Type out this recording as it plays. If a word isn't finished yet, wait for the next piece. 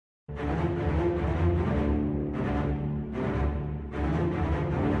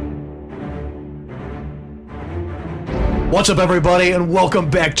What's up, everybody, and welcome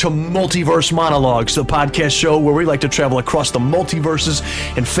back to Multiverse Monologues, the podcast show where we like to travel across the multiverses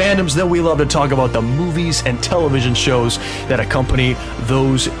and fandoms that we love to talk about the movies and television shows that accompany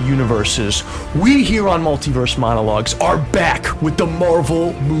those universes. We here on Multiverse Monologues are back with the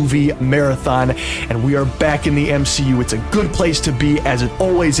Marvel movie marathon, and we are back in the MCU. It's a good place to be, as it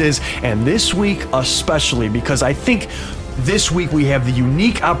always is, and this week especially, because I think this week we have the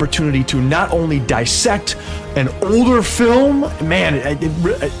unique opportunity to not only dissect an older film, man,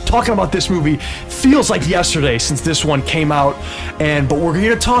 talking about this movie feels like yesterday since this one came out, but we're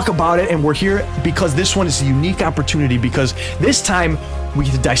here to talk about it, and we're here because this one is a unique opportunity, because this time we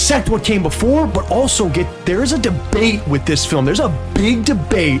get to dissect what came before, but also there's a debate with this film. There's a big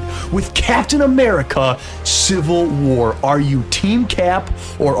debate with Captain America Civil War. Are you Team Cap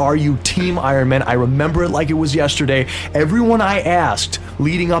or are you Team Iron Man? I remember it like it was yesterday. Everyone I asked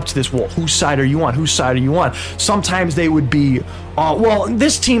leading up to this, well, whose side are you on? Whose side are you on? Sometimes they would be, well,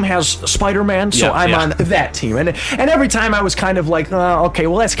 this team has Spider-Man, so I'm on that team. And every time I was kind of like, okay,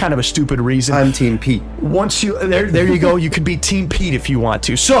 well, that's kind of a stupid reason. I'm Team Pete. Once you, there you go. You could be Team Pete if you want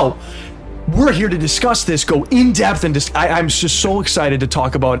to. So we're here to discuss this, go in depth, and I'm just so excited to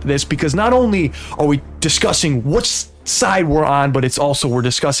talk about this, because not only are we discussing what side we're on, but it's also we're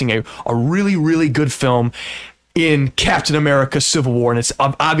discussing a really, really good film in Captain America Civil War. And it's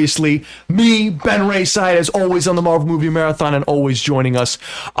obviously me, Ben Rayside, as always on the Marvel Movie Marathon, and always joining us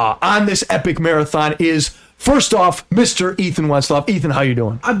on this epic marathon is, first off, Mr. Ethan Wensloff. Ethan, how you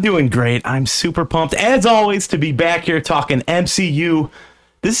doing? I'm doing great. I'm super pumped, as always, to be back here talking MCU.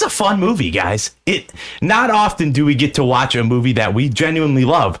 This is a fun movie, guys. Not often do we get to watch a movie that we genuinely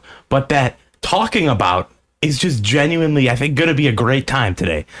love, but that talking about is just genuinely, I think, going to be a great time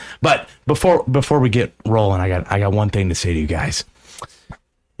today. But before we get rolling, I got one thing to say to you guys.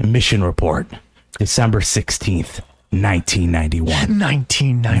 Mission Report, December 16th, 1991.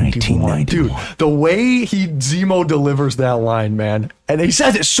 1991. Dude, the way Zemo delivers that line, man. And he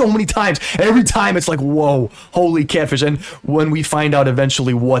says it so many times. Every time it's like, whoa, holy catfish. And when we find out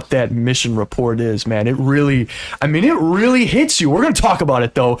eventually what that mission report is, man, it really hits you. We're going to talk about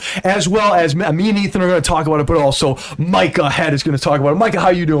it, though, as well as me and Ethan are going to talk about it, but also Micah Head is going to talk about it. Micah, how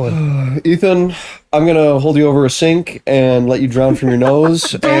you doing? Ethan, I'm going to hold you over a sink and let you drown from your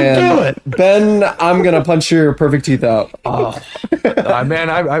nose. Don't do it. Ben, I'm going to punch your perfect teeth out.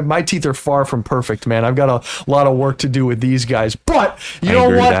 Man, my teeth are far from perfect, man. I've got a lot of work to do with these guys. But you know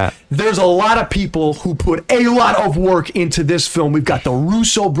what? There's a lot of people who put a lot of work into this film. We've got the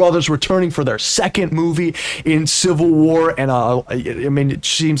Russo brothers returning for their second movie in Civil War. And it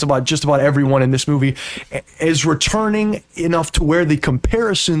seems just about everyone in this movie is returning enough to where the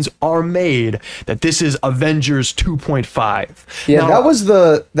comparisons are made that this is Avengers 2.5. Yeah, now,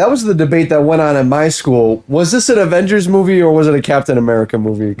 that was the debate that went on in my school. Was this an Avengers movie or was it a Captain America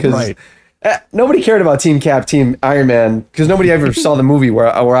movie? Because nobody cared about Team Cap, Team Iron Man, because nobody ever saw the movie where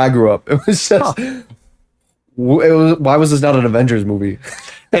I grew up. It was just, why was this not an Avengers movie?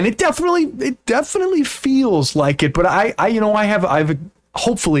 And it definitely feels like it. But I have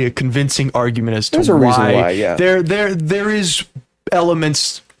hopefully a convincing argument as to There's a reason why. Yeah, there is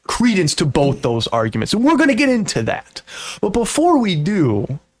elements, credence to both those arguments, and we're going to get into that. But before we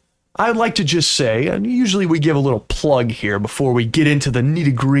do, I'd like to just say, and usually we give a little plug here before we get into the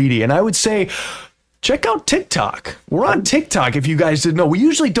nitty-gritty, and I would say, check out TikTok. We're on TikTok, if you guys didn't know. We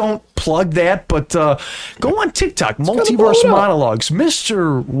usually don't plug that, but go on TikTok, Multiverse Monologues.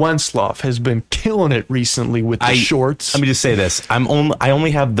 Mr. Wensloff has been killing it recently with the shorts. Let me just say this. I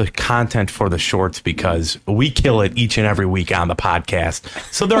only have the content for the shorts because we kill it each and every week on the podcast.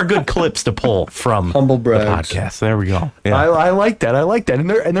 So there are good clips to pull from Humble the brags. podcast. There we go. Yeah. I like that.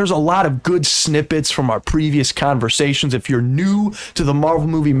 And there's a lot of good snippets from our previous conversations. If you're new to the Marvel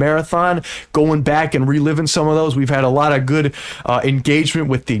Movie Marathon, going back and reliving some of those, we've had a lot of good engagement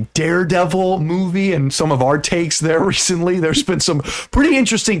with the Daredevil movie and some of our takes there recently. There's been some pretty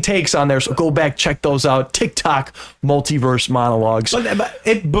interesting takes on there, so go back, check those out. TikTok, Multiverse Monologues.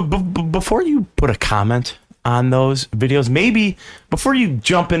 Before you put a comment on those videos, maybe before you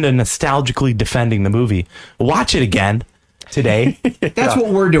jump into nostalgically defending the movie, watch it again today. That's what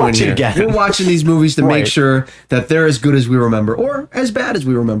we're doing here. We're watching these movies to make sure that they're as good as we remember, or as bad as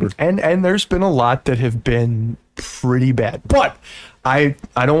we remember. And there's been a lot that have been pretty bad. But I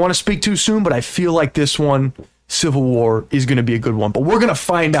don't want to speak too soon, but I feel like this one, Civil War, is going to be a good one. But we're going to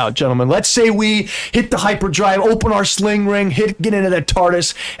find out, gentlemen. Let's say we hit the hyperdrive, open our sling ring, get into that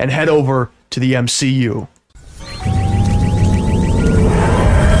TARDIS, and head over to the MCU.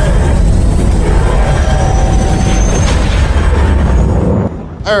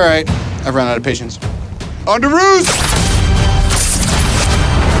 All right, I've run out of patience. On to roost!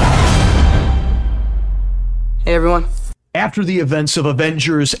 Hey, everyone. After the events of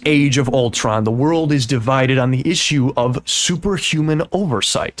Avengers Age of Ultron, the world is divided on the issue of superhuman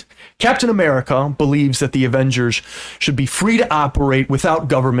oversight. Captain America believes that the Avengers should be free to operate without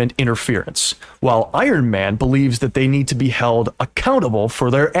government interference, while Iron Man believes that they need to be held accountable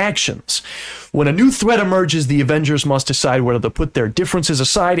for their actions. When a new threat emerges, the Avengers must decide whether to put their differences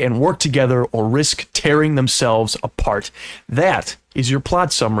aside and work together or risk tearing themselves apart. That is your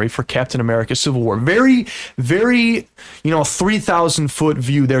plot summary for Captain America Civil War. Very, very, 3,000-foot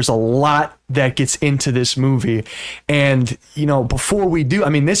view. There's a lot that gets into this movie. And, before we do,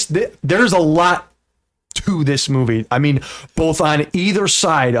 there's a lot to this movie. Both on either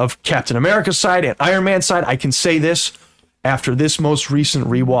side of Captain America's side and Iron Man's side, I can say this, after this most recent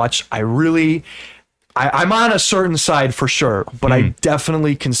rewatch, I'm on a certain side for sure, but I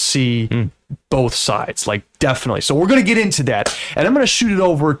definitely can see both sides, definitely. So we're going to get into that, and I'm going to shoot it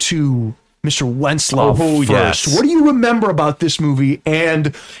over to Mr. Wentzlaw first. Yes. What do you remember about this movie?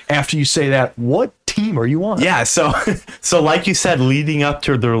 And after you say that, what team are you on? Yeah, so like you said, leading up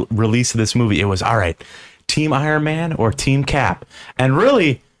to the release of this movie, it was, all right, Team Iron Man or Team Cap? And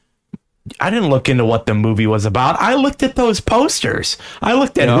really, I didn't look into what the movie was about. I looked at those posters. I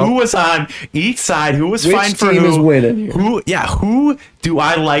looked at who was on each side, who was fighting for team who. is winning here? Who do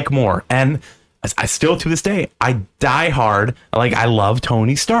I like more? And I still, to this day, I die hard. I love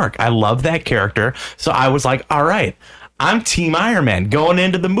Tony Stark. I love that character. So I was like, all right, I'm Team Iron Man going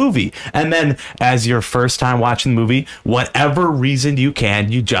into the movie. And then as your first time watching the movie, whatever reason you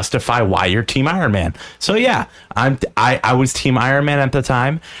can, you justify why you're Team Iron Man. So yeah, I was Team Iron Man at the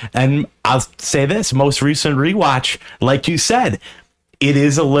time. And I'll say this, most recent rewatch, like you said, it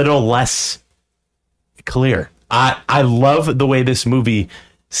is a little less clear. I love the way this movie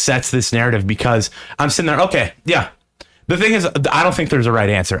sets this narrative, because I'm sitting there, okay, yeah. The thing is, I don't think there's a right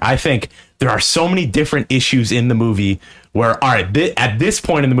answer. I think there are so many different issues in the movie where, all right, at this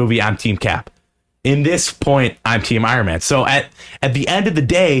point in the movie, I'm Team Cap. In this point, I'm Team Iron Man. So at the end of the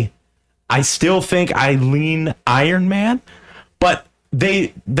day, I still think I lean Iron Man, but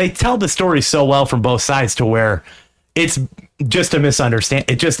they tell the story so well from both sides to where it's just a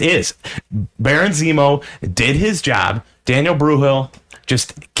misunderstanding. It just is. Baron Zemo did his job. Daniel Bruhl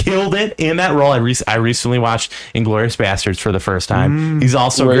just killed it in that role. I recently watched Inglourious Bastards for the first time. He's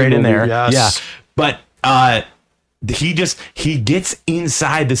also great in there. Yes. Yeah. But he gets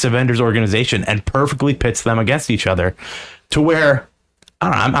inside this Avengers organization and perfectly pits them against each other to where, I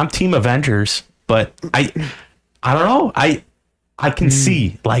don't know, I'm Team Avengers, but I don't know. I can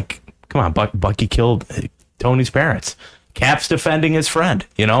see, come on, Bucky killed Tony's parents. Cap's defending his friend,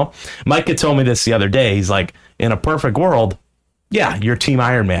 Micah told me this the other day. He's like, in a perfect world, yeah, you're Team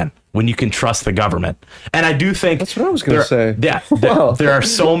Iron Man when you can trust the government. And I do think that's what I was going to say. Yeah, there are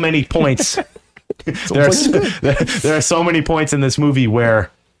so many points. there are so many points in this movie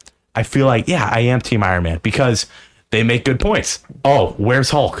where I feel like, yeah, I am Team Iron Man, because they make good points. Oh,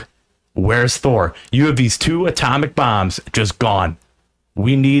 where's Hulk? Where's Thor? You have these two atomic bombs just gone.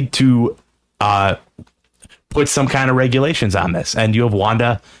 We need to put some kind of regulations on this. And you have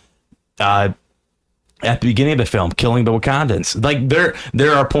Wanda at the beginning of the film killing the Wakandans.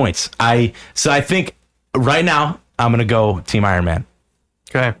 There are points. So I think right now I'm gonna go Team Iron Man.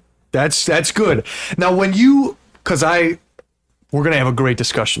 Okay, that's good. Now, we're gonna have a great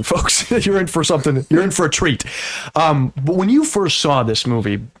discussion, folks. You're in for something. You're in for a treat. But when you first saw this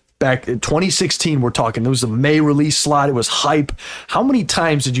movie back in 2016, we're talking, it was the May release slot. It was hype. How many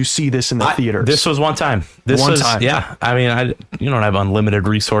times did you see this in the theaters? This was one time. One time. Yeah. I don't have unlimited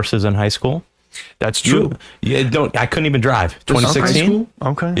resources in high school. That's true. I couldn't even drive. 2016.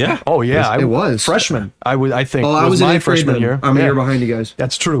 Okay. Yeah. Oh yeah. It was freshman. I think. Oh, I was my in freshman year. I'm a year behind you guys.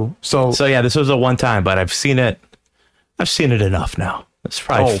 That's true. So yeah, this was a one time, but I've seen it enough now. It's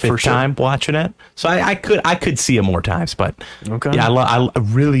probably fifth time watching it. So I could see it more times, but okay. Yeah,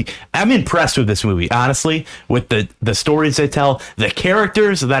 I'm impressed with this movie, honestly, with the stories they tell, the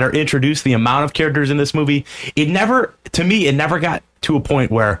characters that are introduced, the amount of characters in this movie. It never got to a point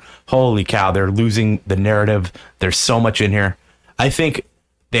where, holy cow, they're losing the narrative. There's so much in here. I think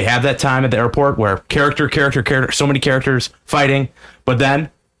they have that time at the airport where character, so many characters fighting, but then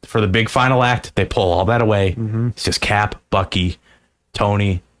for the big final act, they pull all that away. Mm-hmm. It's just Cap, Bucky,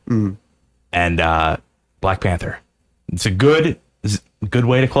 Tony, and Black Panther. It's a good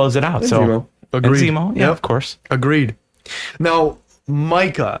way to close it out. And so Zemo. Agreed. And Zemo, yeah, of course. Agreed. Now,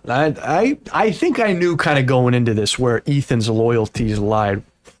 Micah, I think I knew kind of going into this where Ethan's loyalties lied.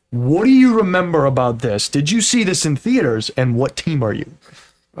 What do you remember about this? Did you see this in theaters, and what team are you?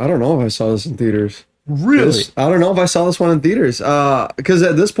 I don't know if I saw this in theaters. Really? I don't know if I saw this one in theaters. Because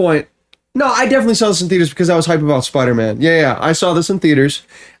at this point, no, I definitely saw this in theaters because I was hype about Spider-Man. Yeah, I saw this in theaters.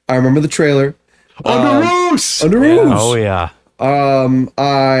 I remember the trailer. Under Roos! Under Roos! Oh yeah.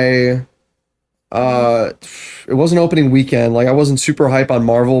 It wasn't opening weekend. Like I wasn't super hype on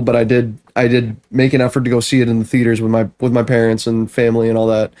Marvel, but I did make an effort to go see it in the theaters with my parents and family and all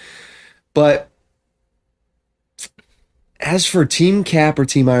that. But as for Team Cap or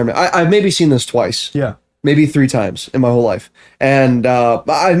Team Iron Man, I've maybe seen this twice. Yeah. Maybe 3 times in my whole life. And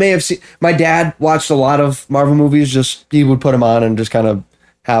I may have seen, my dad watched a lot of Marvel movies, just he would put them on and just kind of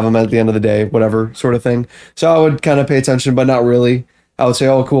have them at the end of the day, whatever sort of thing. So I would kind of pay attention, but not really. I would say,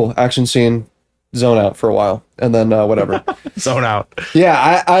 oh, cool, action scene, zone out for a while, and then whatever. Zone out.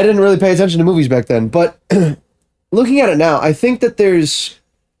 Yeah, I didn't really pay attention to movies back then. But looking at it now, I think that there's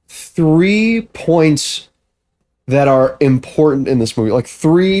 3 points that are important in this movie. Like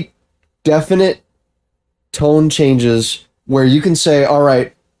 3 definite tone changes where you can say, all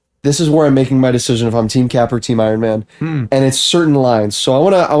right, this is where I'm making my decision if I'm Team Cap or Team Iron Man. And it's certain lines. So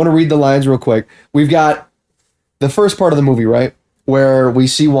I wanna read the lines real quick. We've got the first part of the movie, right? Where we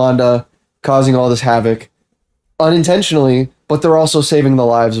see Wanda causing all this havoc unintentionally, but they're also saving the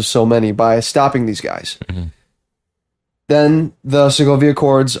lives of so many by stopping these guys. Mm-hmm. Then the Sokovia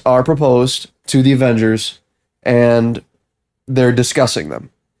Accords are proposed to the Avengers and they're discussing them.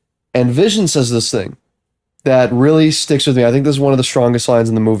 And Vision says this thing that really sticks with me. I think this is one of the strongest lines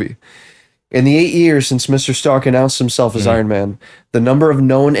in the movie. In the 8 years since Mr. Stark announced himself as Iron Man, the number of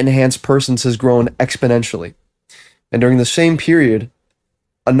known enhanced persons has grown exponentially. And during the same period,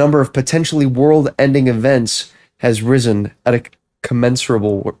 a number of potentially world-ending events has risen at a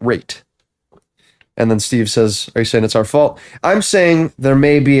commensurable rate. And then Steve says, are you saying it's our fault? I'm saying there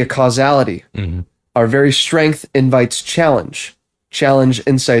may be a causality. Mm-hmm. Our very strength invites challenge. Challenge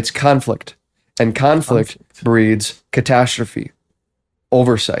incites conflict. And conflict breeds catastrophe.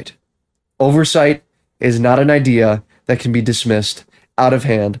 Oversight. Oversight is not an idea that can be dismissed out of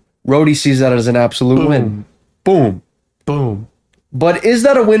hand. Rhodey sees that as an absolute win. Boom. Boom. But is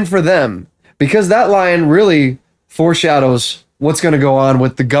that a win for them? Because that line really foreshadows what's going to go on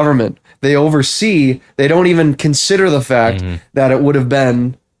with the government. They oversee, they don't even consider the fact that it would have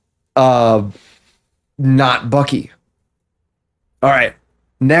been not Bucky. All right,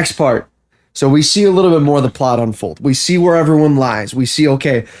 next part. So we see a little bit more of the plot unfold. We see where everyone lies. We see,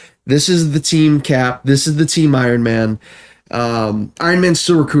 okay, this is the Team Cap. This is the Team Iron Man. Iron Man's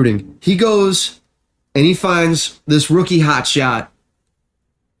still recruiting. He goes and he finds this rookie hotshot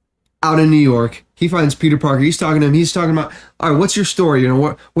out in New York. He finds Peter Parker. He's talking to him. He's talking about, all right, what's your story? You know,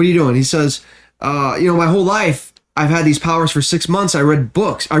 what are you doing? He says, my whole life I've had these powers for 6 months. I read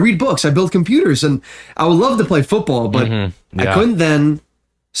books. I build computers, and I would love to play football, but I couldn't then,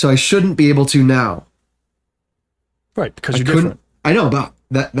 so I shouldn't be able to now. Right, because you're different. I know, but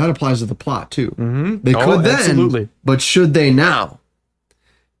that applies to the plot too. Mm-hmm. They could then, absolutely. But should they now?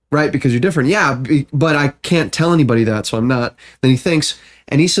 Right, because you're different. Yeah, but I can't tell anybody that, so I'm not. Then he thinks,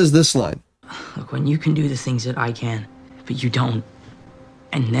 and he says this line. Look, when you can do the things that I can, but you don't,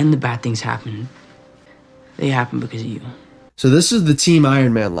 and then the bad things happen, they happen because of you. So this is the Team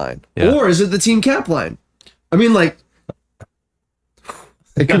Iron Man line. Yeah. Or is it the Team Cap line? I mean, like,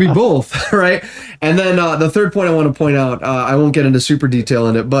 it could be both, right? And then the third point I want to point out, I won't get into super detail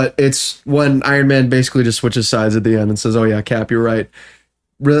in it, but it's when Iron Man basically just switches sides at the end and says, oh yeah, Cap, you're right.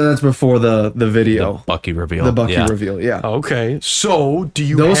 Really, that's before the video. The Bucky reveal. The Bucky reveal, yeah. Okay, so do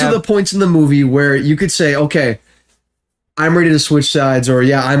you Those are the points in the movie where you could say, okay, I'm ready to switch sides, or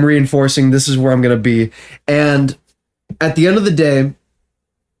yeah, I'm reinforcing, this is where I'm going to be. And at the end of the day,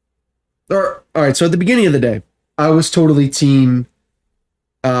 all right, so at the beginning of the day, I was totally team,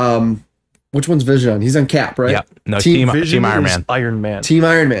 which one's Vision? He's on Cap, right? Yeah, no, team Iron Man. Iron Man. Team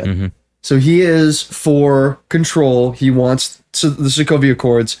Iron Man. Mm-hmm. So he is for control. He wants the Sokovia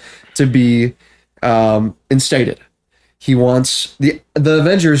Accords to be instated. He wants the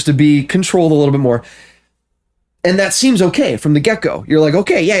Avengers to be controlled a little bit more. And that seems okay from the get-go. You're like,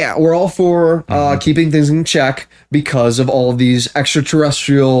 okay, yeah, we're all for keeping things in check because of all of these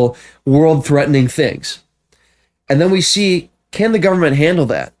extraterrestrial, world-threatening things. And then we see, can the government handle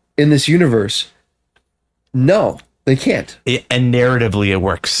that in this universe? No. They can't. And narratively, it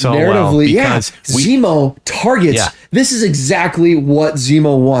works so well. Because Zemo targets. Yeah. This is exactly what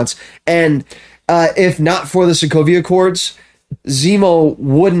Zemo wants. And if not for the Sokovia Accords, Zemo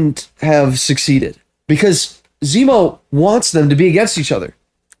wouldn't have succeeded. Because Zemo wants them to be against each other.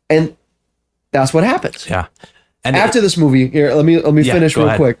 And that's what happens. Yeah. And after this movie, here, let me finish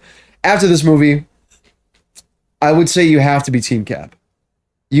real quick. After this movie, I would say you have to be Team Cap.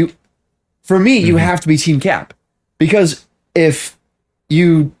 for me, you have to be Team Cap, because if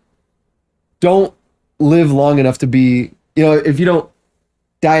you don't live long enough to be, if you don't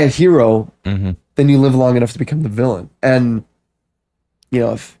die a hero, then you live long enough to become the villain. And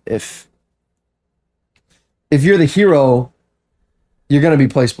if you're the hero, you're gonna be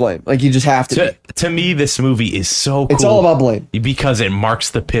placed blame. Like, you just have to. To me, this movie is so cool. It's all about blame because it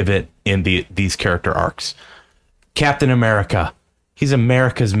marks the pivot in these character arcs. Captain America, he's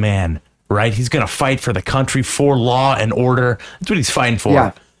America's man, right? He's gonna fight for the country, for law and order. That's what he's fighting for.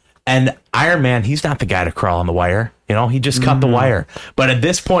 Yeah. And Iron Man, he's not the guy to crawl on the wire. He just cut the wire. But at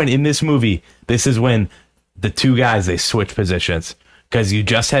this point in this movie, this is when the two guys, they switch positions, because you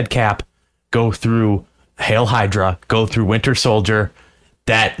just had Cap go through Hail Hydra, go through Winter Soldier,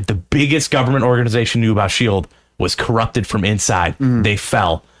 that the biggest government organization knew about S.H.I.E.L.D. was corrupted from inside. They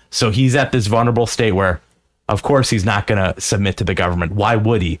fell. So he's at this vulnerable state where, of course, he's not going to submit to the government. Why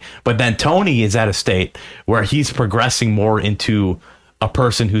would he? But then Tony is at a state where he's progressing more into a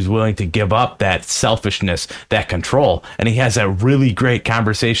person who's willing to give up that selfishness, that control. And he has a really great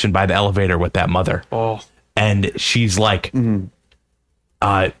conversation by the elevator with that mother. Oh. And she's like, my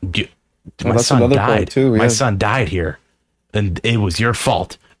that's son another died. point too, My yeah. son died here, and it was your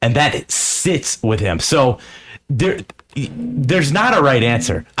fault. And that sits with him. So there's not a right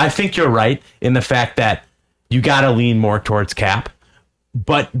answer. I think you're right in the fact that you got to lean more towards Cap,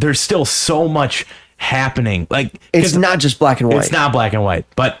 but there's still so much happening. Like, It's not just black and white. it's not black and white.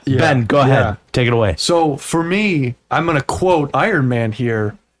 But Yeah, Ben, go ahead, take it away. So for me, I'm going to quote Iron Man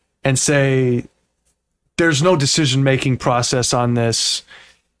here and say there's no decision-making process on this.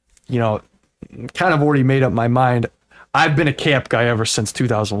 Kind of already made up my mind. I've been a Cap guy ever since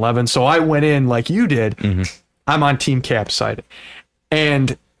 2011. So I went in like you did. I'm on Team Cap's side.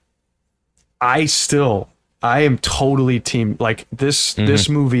 And I am totally team, like this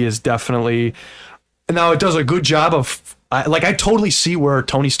movie is definitely, now it does a good job of, I totally see where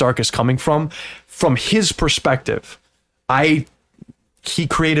Tony Stark is coming from his perspective. He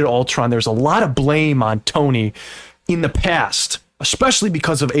created Ultron. There's a lot of blame on Tony in the past, especially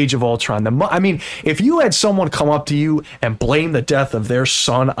because of Age of Ultron. If you had someone come up to you and blame the death of their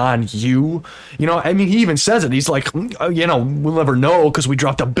son on you, he even says it. He's like, we'll never know because we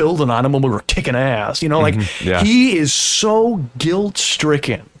dropped a building on him when we were kicking ass. Yeah. He is so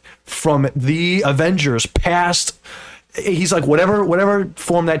guilt-stricken from the Avengers past. He's like, whatever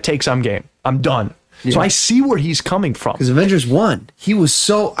form that takes, I'm game. I'm done. Yeah. So I see where he's coming from. Because Avengers 1, he was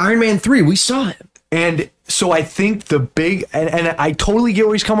so Iron Man 3, we saw him. And so I think the big, and I totally get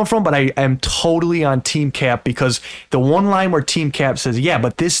where he's coming from, but I am totally on Team Cap, because the one line where Team Cap says, yeah,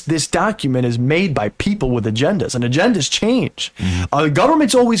 but this document is made by people with agendas, and agendas change. The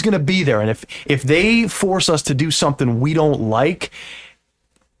government's always going to be there. And if they force us to do something we don't like,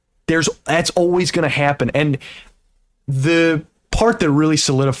 that's always going to happen. And the part that really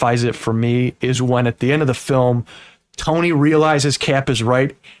solidifies it for me is when at the end of the film, Tony realizes Cap is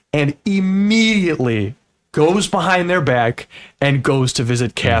right and immediately goes behind their back and goes to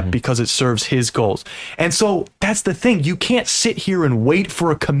visit Cap because it serves his goals. And so that's the thing. You can't sit here and wait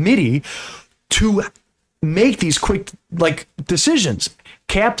for a committee to make these quick decisions.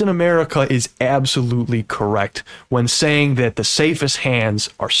 Captain America is absolutely correct when saying that the safest hands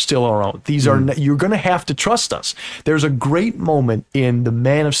are still our own. These are you're going to have to trust us. There's a great moment in the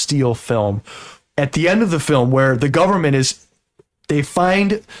Man of Steel film at the end of the film where the government they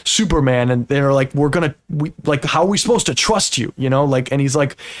find Superman and they're like, how are we supposed to trust you? And he's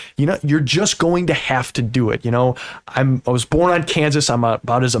like, you're just going to have to do it. I was born on Kansas. I'm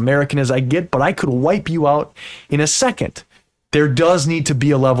about as American as I get, but I could wipe you out in a second. There does need to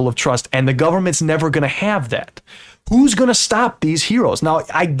be a level of trust, and the government's never going to have that. Who's going to stop these heroes? Now,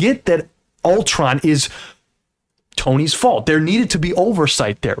 I get that Ultron is Tony's fault. There needed to be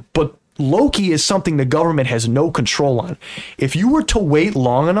oversight there, but Loki is something the government has no control on. If you were to wait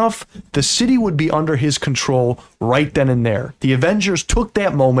long enough, the city would be under his control right then and there. The Avengers took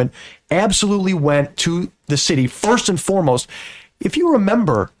that moment, absolutely went to the city first and foremost. If you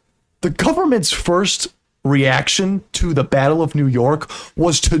remember, the government's first reaction to the Battle of New York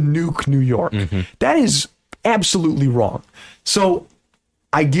was to nuke New York. That is absolutely wrong. So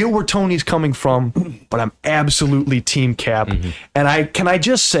I get where Tony's coming from, but I'm absolutely Team Cap. And I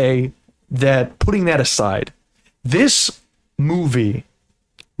just say that, putting that aside, this movie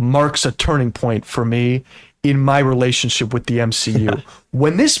marks a turning point for me in my relationship with the MCU.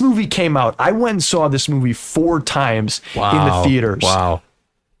 When this movie came out, I went and saw this movie 4 times in the theaters. Wow.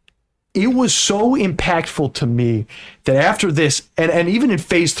 it was so impactful to me that after this, and even in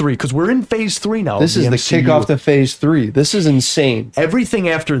phase 3, because we're in phase 3 now. This is the MCU, kickoff to phase 3. This is insane. everything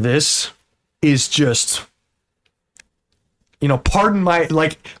after this is just, pardon my,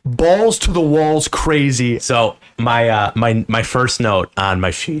 like, balls to the walls crazy. So my first note on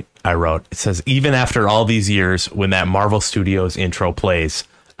my sheet I wrote, it says, even after all these years, when that Marvel Studios intro plays,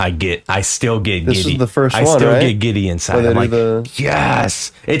 I still get This giddy. is the first I one, still right? get giddy inside. Where they I'm do like,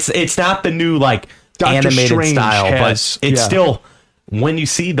 yes. It's not the new like Doctor animated Strange style, has- but it's yeah. still, when you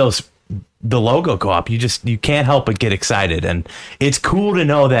see the logo go up, you can't help but get excited. And it's cool to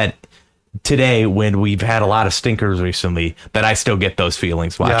know that today, when we've had a lot of stinkers recently, that I still get those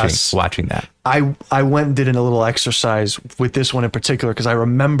feelings Yes. watching that. I went and did a little exercise with this one in particular because I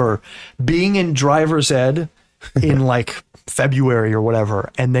remember being in driver's ed in like February or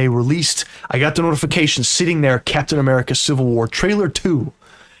whatever, and I got the notification sitting there, Captain America Civil War trailer 2.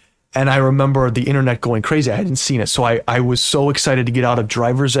 And I remember the internet going crazy. I hadn't seen it. So I was so excited to get out of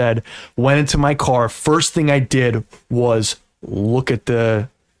driver's ed, went into my car. First thing I did was look at the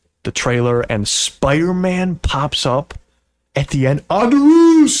trailer, and Spider-Man pops up at the end on the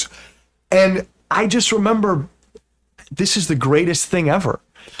roofs. And I just remember, this is the greatest thing ever.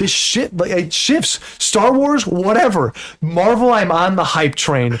 This shit, like, it shifts. Star Wars, whatever. Marvel, I'm on the hype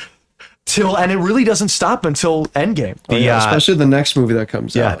train and it really doesn't stop until Endgame. Especially the next movie that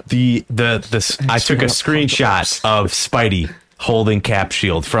comes Yeah, out. I took a screenshot of Spidey holding Cap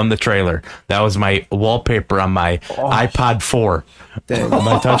shield from the trailer. That was my wallpaper on my iPod 4.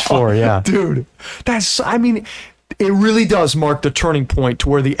 My Touch 4, yeah. Dude, it really does mark the turning point to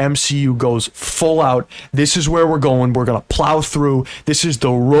where the MCU goes full out. This is where we're going. We're going to plow through. This is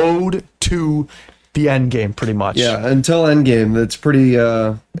the road to the end game, pretty much. Yeah, until Endgame, it's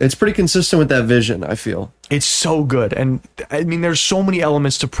pretty consistent with that vision, I feel. It's so good. And I mean, there's so many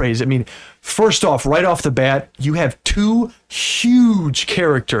elements to praise. I mean, first off, right off the bat, you have 2 huge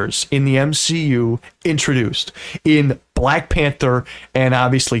characters in the MCU introduced in Black Panther and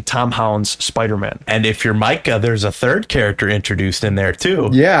obviously Tom Holland's Spider-Man. And if you're Micah, there's a third character introduced in there too.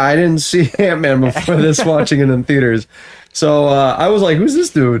 Yeah, I didn't see Ant-Man before this watching it in theaters. So I was like, who's this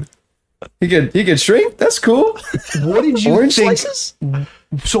dude? He could shrink? That's cool. What did you Orange think? slices?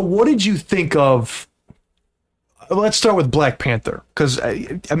 So what did you think of? Let's start with Black Panther, because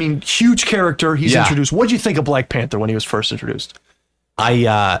I mean, huge character. He's Yeah. introduced. What did you think of Black Panther when he was first introduced?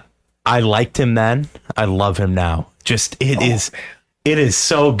 I liked him then. I love him now. Just it is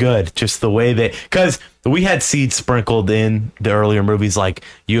so good. Just the way that, because we had seeds sprinkled in the earlier movies, like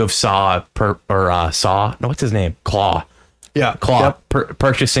you have Saw. No, what's his name? Claw. Yeah, Claw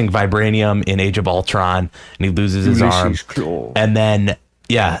purchasing vibranium in Age of Ultron, and he loses his arm. And then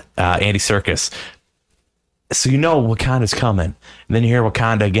Andy Serkis. So Wakanda's coming, and then you hear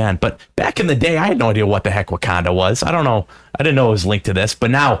Wakanda again. But back in the day, I had no idea what the heck Wakanda was. I don't know. I didn't know it was linked to this. But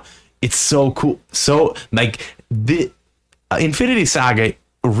now it's so cool. So like the Infinity Saga,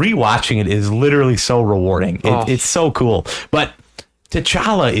 rewatching it is literally so rewarding. It's so cool. But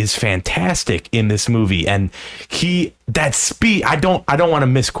T'Challa is fantastic in this movie, and that speech. I don't want to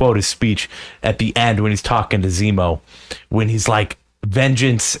misquote his speech at the end when he's talking to Zemo, when he's like,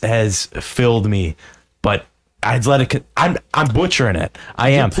 "Vengeance has filled me, but I'd let it." I'm butchering it.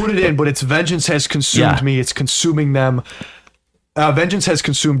 I am. Put it in, but it's vengeance has consumed me. It's consuming them. Vengeance has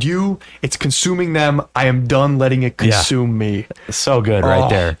consumed you. It's consuming them. I am done letting it consume me. So good, right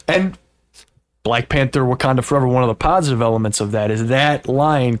there. And Black Panther, Wakanda Forever, one of the positive elements of that is that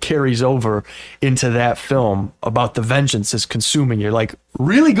line carries over into that film about the vengeance is consuming you. Like,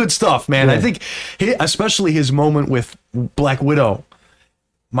 really good stuff, man. Yeah. I think, especially his moment with Black Widow.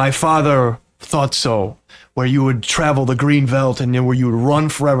 My father thought so, where you would travel the green belt and then where you would run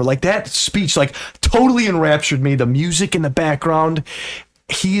forever. Like, that speech, like, totally enraptured me. The music in the background.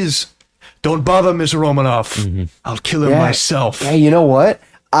 He is, don't bother, Mr. Romanoff. Mm-hmm. I'll kill him myself. Yeah, you know what?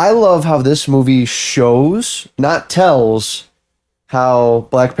 I love how this movie shows, not tells, how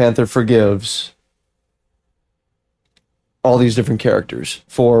Black Panther forgives all these different characters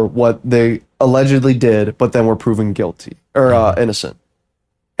for what they allegedly did, but then were proven guilty or innocent.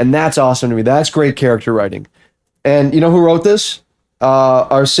 And that's awesome to me. That's great character writing. And you know who wrote this?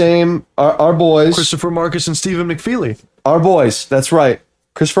 Our boys. Christopher Marcus and Stephen McFeely. Our boys. That's right.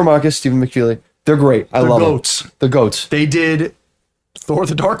 Christopher Marcus, Stephen McFeely. They're great. I love goats. them. The goats. They did Thor: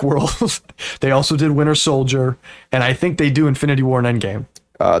 The Dark World. They also did Winter Soldier, and I think they do Infinity War and Endgame.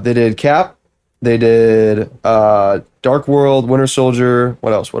 They did Cap. They did Dark World, Winter Soldier.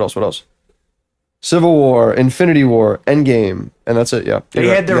 What else? Civil War, Infinity War, Endgame, and that's it. Yeah, They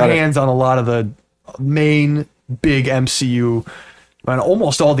had their hands on a lot of the main big MCU And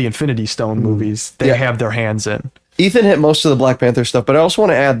almost all the Infinity Stone movies they have their hands in. Ethan hit most of the Black Panther stuff, but I also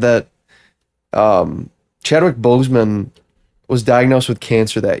want to add that Chadwick Boseman was diagnosed with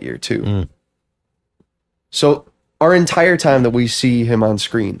cancer that year too. So our entire time that we see him on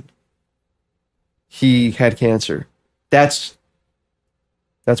screen, he had cancer. That's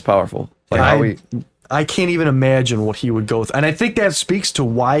powerful. Like I can't even imagine what he would go through. And I think that speaks to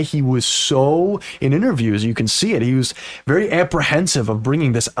why he was so, in interviews, you can see it, he was very apprehensive of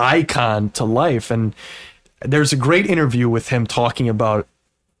bringing this icon to life. And there's a great interview with him talking about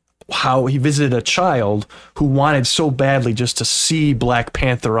how he visited a child who wanted so badly just to see Black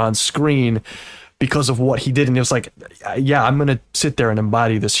Panther on screen because of what he did. And he was like, yeah, I'm going to sit there and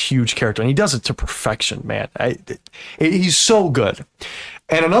embody this huge character. And he does it to perfection, man. He's so good.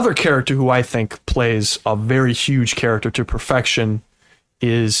 And another character who I think plays a very huge character to perfection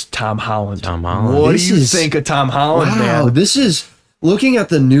is Tom Holland. What do you think of Tom Holland, man? Wow, this is, looking at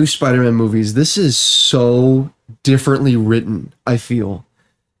the new Spider-Man movies, this is so differently written, I feel.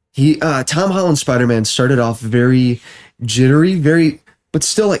 Tom Holland's Spider-Man started off very jittery, but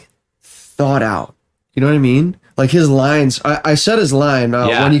still like thought out. You know what I mean? Like his lines, I said his line,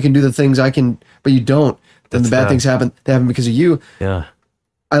 when you can do the things I can, but you don't, then the bad things happen. They happen because of you. Yeah.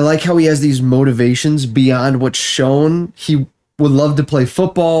 I like how he has these motivations beyond what's shown. He would love to play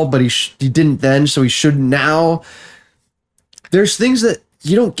football, but he didn't then, so he should now. There's things that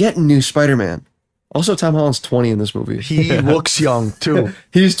you don't get in new Spider-Man. Also, Tom Holland's 20 in this movie. He looks young, too.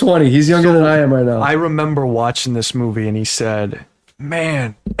 He's 20. He's younger than I am right now. I remember watching this movie, and he said,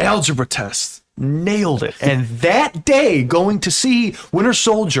 man, algebra test. Nailed it. And that day, going to see Winter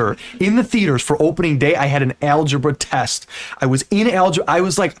Soldier in the theaters for opening day, I had an algebra test. I was in algebra. I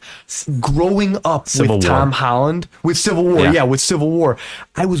was like growing up with Tom Holland, with Civil War. Yeah, with Civil War.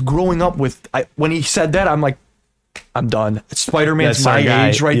 I was growing up with, when he said that, I'm like, I'm done. Spider-Man's my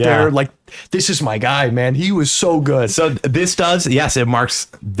age right there. Like, this is my guy, man. He was so good. So this does, yes, it marks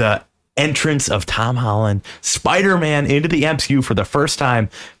the entrance of Tom Holland, Spider-Man, into the MCU for the first time.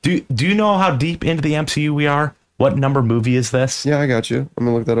 Do you know how deep into the MCU we are? What number movie is this? Yeah, I got you. I'm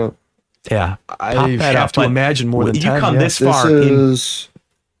gonna look that up. Yeah, I have to imagine more than 10. You come this far. This is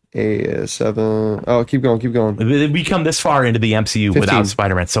a 7. Oh, keep going. We come this far into the MCU 15. without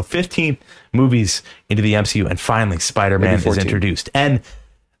Spider-Man. So 15 movies into the MCU, and finally Spider-Man is introduced. And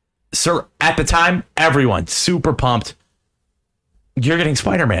so at the time, everyone super pumped. You're getting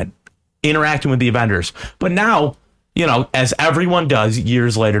Spider-Man interacting with the Avengers. But now, you know, as everyone does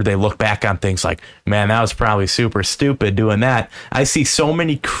years later, they look back on things like, man, that was probably super stupid doing that. I see so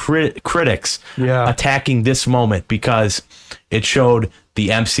many critics attacking this moment because it showed the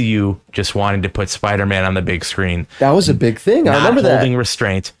MCU just wanting to put Spider-Man on the big screen. That was a big thing. I remember that. Not holding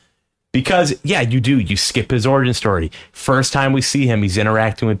restraint. Because, yeah, you do. You skip his origin story. First time we see him, he's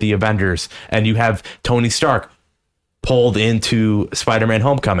interacting with the Avengers, and you have Tony Stark pulled into Spider-Man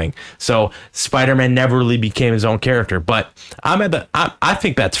Homecoming. So Spider-Man never really became his own character. But I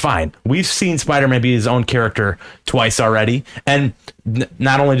think that's fine. We've seen Spider-Man be his own character twice already. And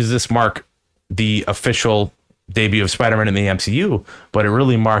not only does this mark the official debut of Spider-Man in the MCU, but it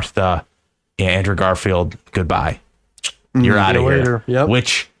really marked the Andrew Garfield goodbye. You're out of here. Yep.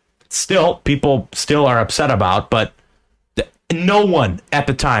 Which people still are upset about, but no one at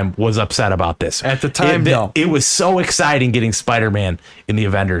the time was upset about this. At the time, no. It was so exciting getting Spider-Man in the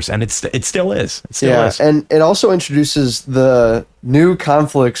Avengers, and it still is. It still is. And it also introduces the new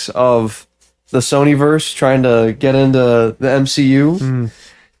conflicts of the Sonyverse trying to get into the MCU.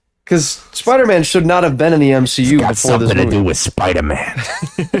 Because Spider-Man should not have been in the MCU before this movie. Something to do with Spider-Man.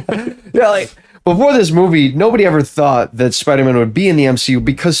 Yeah, like before this movie, nobody ever thought that Spider-Man would be in the MCU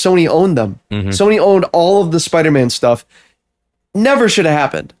because Sony owned them. Sony owned all of the Spider-Man stuff. Never should have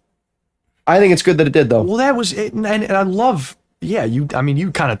happened. I think it's good that it did, though. Well, that was it, and I love. Yeah, you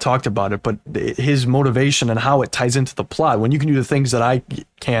kind of talked about it, but his motivation and how it ties into the plot. When you can do the things that I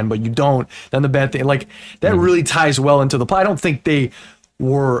can, but you don't, then the bad thing, like that really ties well into the plot. I don't think he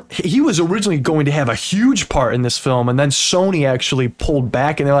was originally going to have a huge part in this film, and then Sony actually pulled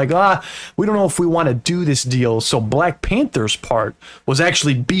back, and they're like, we don't know if we want to do this deal. So Black Panther's part was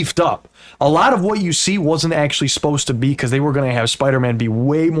actually beefed up. A lot of what you see wasn't actually supposed to be, because they were going to have Spider-Man be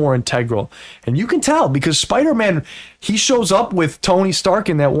way more integral. And you can tell, because Spider-Man, he shows up with Tony Stark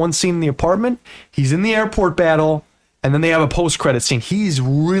in that one scene in the apartment. He's in the airport battle, and then they have a post-credit scene. He's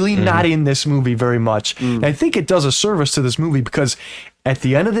really not in this movie very much. And I think it does a service to this movie, because at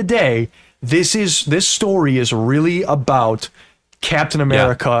the end of the day, this story is really about Captain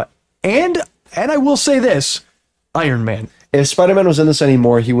America and I will say this, Iron Man. If Spider-Man was in this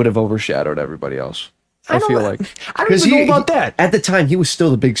anymore, he would have overshadowed everybody else. I feel like. I don't even know about that. At the time, he was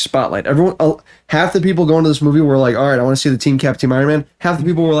still the big spotlight. Everyone, half the people going to this movie were like, all right, I want to see the Team Cap, Team Iron Man. Half the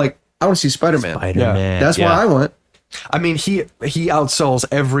people were like, I want to see Spider-Man. Spider-Man. That's what I want. I mean, he outsells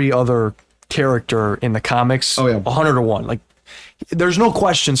every other character in the comics. Oh, yeah. 100 to 1. Like, there's no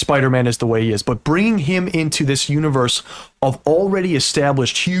question Spider-Man is the way he is, but bringing him into this universe of already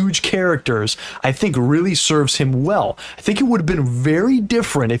established huge characters, I think really serves him well. I think it would have been very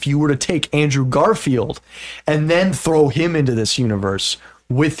different if you were to take Andrew Garfield and then throw him into this universe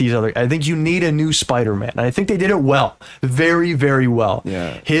with these other. I think you need a new Spider-Man, and I think they did it well, very, very well.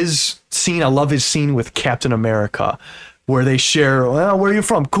 Yeah. His scene, I love his scene with Captain America, where they share. Well, where are you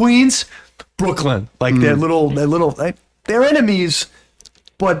from? Queens, Brooklyn. Like that little. They're enemies,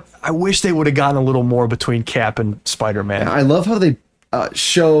 but I wish they would have gotten a little more between Cap and Spider-Man. I love how they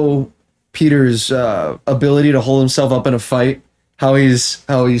show Peter's ability to hold himself up in a fight. How he's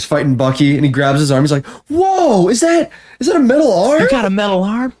fighting Bucky and he grabs his arm. He's like, "Whoa, is that a metal arm? You got a metal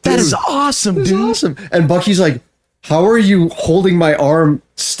arm? That is awesome, That's dude. awesome." And Bucky's like, "How are you holding my arm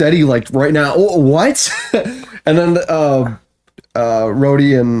steady like right now? Oh, what?" And then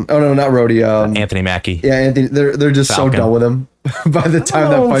Rhodey and not Rhodey. Anthony Mackie. Yeah, Anthony. They're just Falcon. so done with him by the time I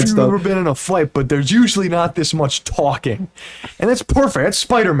that don't know if fight's you've done. ever been in a fight, but there's usually not this much talking, and it's perfect. It's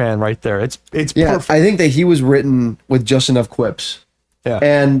Spider-Man right there. It's Yeah, perfect. I think that he was written with just enough quips. Yeah.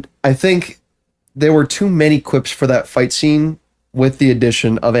 And I think there were too many quips for that fight scene with the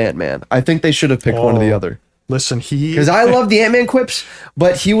addition of Ant-Man. I think they should have picked one or the other. Listen, Because I love the Ant-Man quips,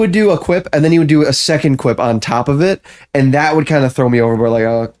 but he would do a quip and then he would do a second quip on top of it, and that would kind of throw me over. Where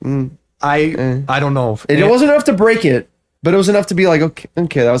like, I don't know. it wasn't enough to break it, but it was enough to be like,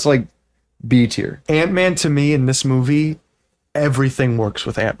 okay, that was like B tier. Ant-Man to me in this movie, everything works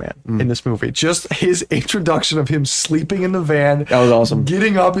with Ant-Man in this movie. Just his introduction of him sleeping in the van. That was awesome.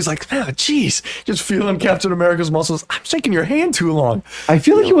 Getting up, he's like, jeez, just feeling Captain America's muscles. I'm shaking your hand too long. I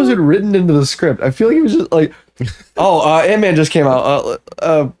feel like he wasn't written into the script. I feel like he was just like, Ant-Man just came out.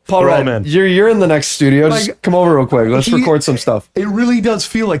 Paul Throw him in. Rudd, you're in the next studio. Just Like, come over real quick. Let's record some stuff. It really does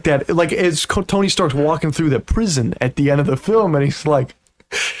feel like that. Like as Tony Stark's walking through the prison at the end of the film, and he's like,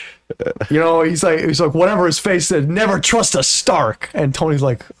 he's like, whatever his face said, never trust a Stark. And Tony's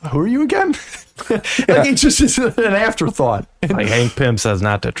like, who are you again? Like it just is an afterthought. Like Hank Pym says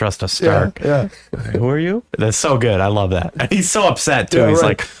not to trust a Stark. Yeah. Who are you? That's so good. I love that. And he's so upset too. Yeah, He's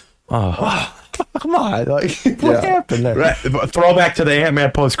right. like, oh. Come on, like what happened there? Right. Throwback to the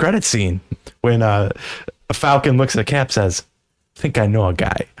Ant-Man post-credit scene when a Falcon looks at Cap, says, I think I know a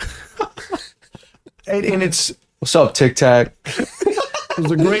guy. And it's What's up, Tic Tac? it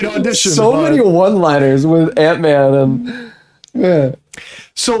was a great audition. So but- many one-liners with Ant-Man and yeah.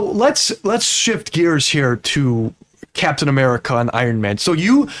 So let's shift gears here to Captain America and Iron Man. So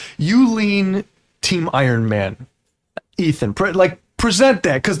you lean Team Iron Man, Ethan. Present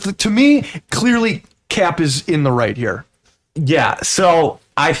that, because to me, clearly Cap is in the right here. Yeah, so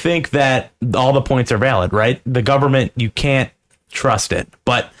I think that all the points are valid, right? The government, you can't trust it.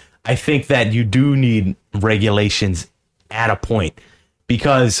 But I think that you do need regulations at a point,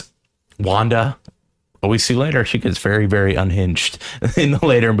 because Wanda, we see later, she gets very, very unhinged in the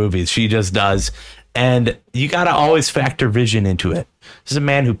later movies. She just does. And you got to always factor Vision into it. This is a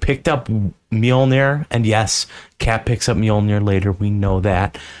man who picked up Mjolnir, and yes, Cap picks up Mjolnir later. We know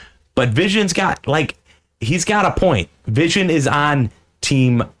that. But Vision's got, he's got a point. Vision is on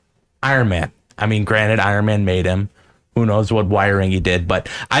Team Iron Man. I mean, granted, Iron Man made him. Who knows what wiring he did. But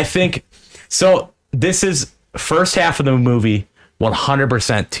I think, so this is first half of the movie,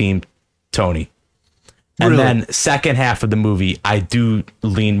 100% Team Tony. And Really? then second half of the movie, I do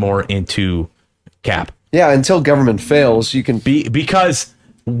lean more into Cap. Yeah, until government fails, you can Because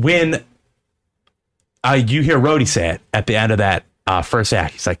when you hear Rhodey say it at the end of that first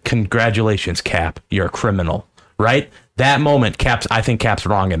act, he's like, congratulations, Cap, you're a criminal, right? That moment, I think Cap's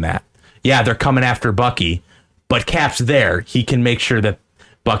wrong in that. Yeah, they're coming after Bucky, but Cap's there. He can make sure that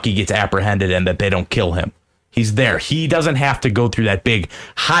Bucky gets apprehended and that they don't kill him. He's there. He doesn't have to go through that big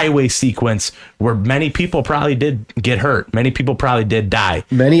highway sequence where many people probably did get hurt. Many people probably did die.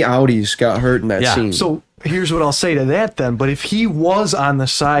 Many Audis got hurt in that Yeah, scene. So here's what I'll say to that then. But if he was on the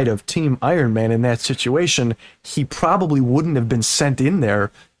side of Team Iron Man in that situation, he probably wouldn't have been sent in there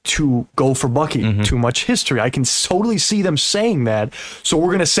to go for Bucky. Too much history. I can totally see them saying that. So we're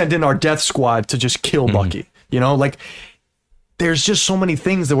going to send in our death squad to just kill Bucky. There's just so many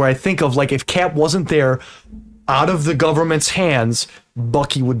things that where I think of, like, if Cap wasn't there, out of the government's hands,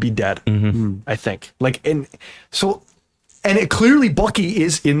 Bucky would be dead. I think. And so clearly Bucky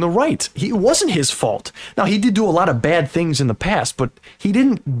is in the right. It wasn't his fault. Now, he did do a lot of bad things in the past, but he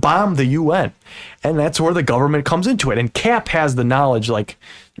didn't bomb the UN. And that's where the government comes into it. And Cap has the knowledge, like,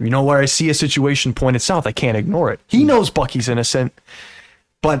 where I see a situation pointed south, I can't ignore it. He knows Bucky's innocent,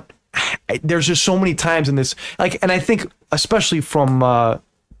 but there's just so many times in this, and I think especially from,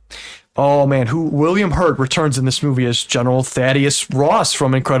 William Hurt returns in this movie as General Thaddeus Ross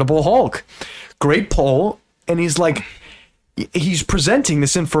from Incredible Hulk. Great pull. And he's presenting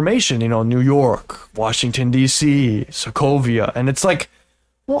this information, New York, Washington, D.C., Sokovia. And it's like,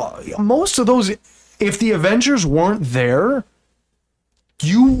 well, most of those, if the Avengers weren't there,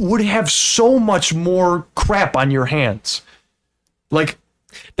 you would have so much more crap on your hands. Like,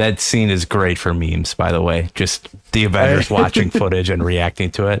 that scene is great for memes, by the way. Just the Avengers watching footage and reacting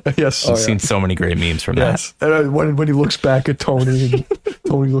to it. Yes. I've seen so many great memes from that. And when he looks back at Tony, and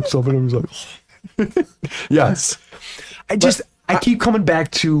Tony looks up at him, he's like, yes. I keep coming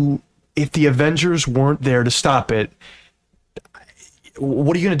back to, if the Avengers weren't there to stop it,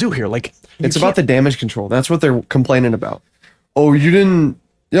 what are you going to do here? It's about the damage control. That's what they're complaining about. Oh, you didn't.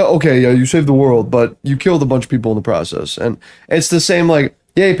 Yeah, okay, yeah, you saved the world, but you killed a bunch of people in the process. And it's the same,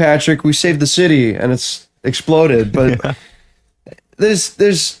 yay, Patrick, we saved the city, and it's exploded. But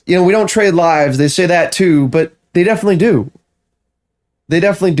there's we don't trade lives. They say that too, but they definitely do. They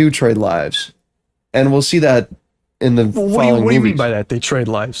definitely do trade lives. And we'll see that in the following movies. What do you mean by that? They trade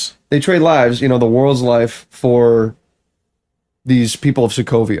lives? They trade lives, the world's life for these people of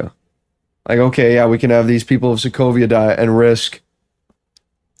Sokovia. Okay, yeah, we can have these people of Sokovia die and risk.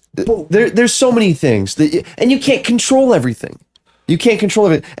 There's so many things and you can't control everything. You can't control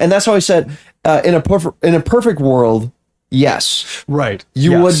it, and that's how I said in a perfect world, yes, right,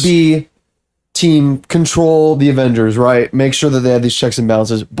 you would be team control the Avengers, right? Make sure that they have these checks and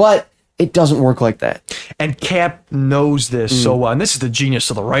balances, but it doesn't work like that. And Cap knows this so well, and this is the genius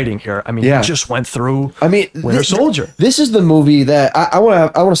of the writing here. I mean, he just went through. Winter Soldier. This is the movie that I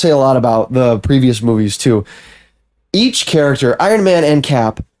want to say a lot about the previous movies too. Each character, Iron Man and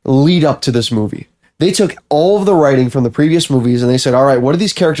Cap, lead up to this movie. They took all of the writing from the previous movies and they said, all right, what do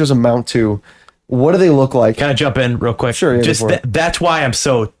these characters amount to? What do they look like? Can I jump in real quick? Sure. Yeah, just that's why I'm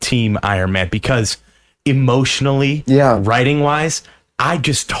so team Iron Man, because emotionally, writing wise, I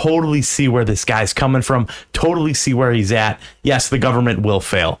just totally see where this guy's coming from, totally see where he's at. Yes, the government will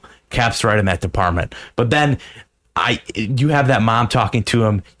fail. Cap's right in that department. But then you have that mom talking to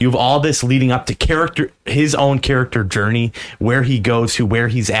him. You have all this leading up to his own character journey, where he goes to, where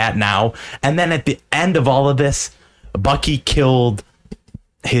he's at now. And then at the end of all of this, Bucky killed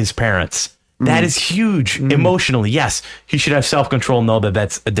his parents. That is huge emotionally. Yes, he should have self-control, know that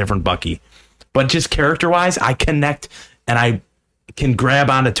that's a different Bucky. But just character-wise, I connect and I can grab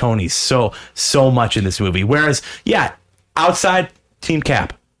onto Tony so much in this movie. Whereas, outside Team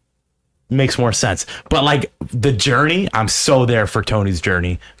Cap makes more sense. But the journey, I'm so there for Tony's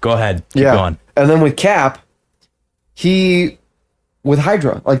journey. Go ahead. Keep going. And then with Cap, with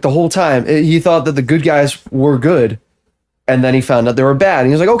Hydra, the whole time, he thought that the good guys were good. And then he found out they were bad. And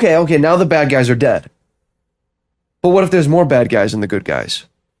he was like, okay, now the bad guys are dead. But what if there's more bad guys than the good guys?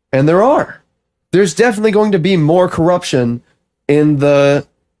 And there are. There's definitely going to be more corruption in the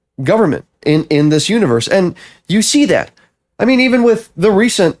government, in this universe. And you see that. I mean, even with the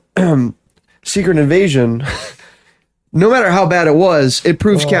recent Secret Invasion, no matter how bad it was, it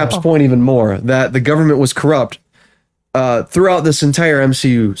proves Cap's point even more, that the government was corrupt throughout this entire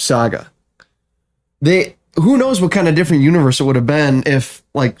MCU saga. Who knows what kind of different universe it would have been if,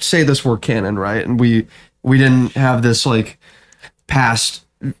 say this were canon, right? And we didn't have this, past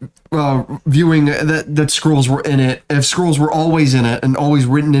viewing that Skrulls were in it. If Skrulls were always in it and always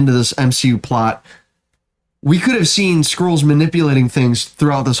written into this MCU plot, we could have seen Skrulls manipulating things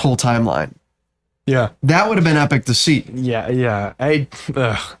throughout this whole timeline. Yeah. That would have been epic to see. Yeah. I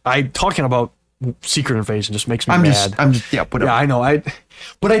talking about Secret Invasion just makes me mad. Whatever. Yeah, I know.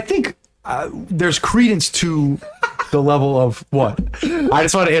 But I think there's credence to the level of what? I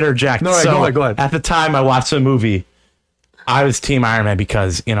just want to interject. No, go ahead. At the time I watched the movie, I was Team Iron Man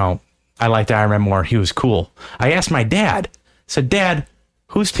because, I liked Iron Man more. He was cool. I asked my dad, said, Dad,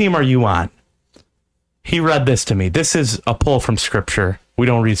 whose team are you on? He read this to me. This is a pull from scripture. We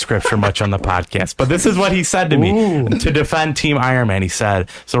don't read scripture much on the podcast, but this is what he said to me. To defend Team Iron Man, he said,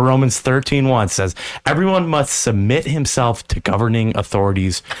 so Romans 13:1 says, everyone must submit himself to governing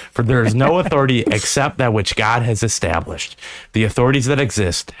authorities, for there is no authority except that which God has established. The authorities that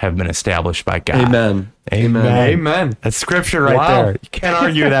exist have been established by God. Amen. That's scripture right there. You can't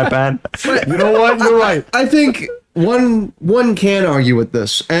argue that, Ben. You know what? You're right. I think one can argue with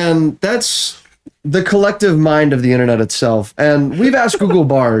this, and that's the collective mind of the internet itself. And we've asked Google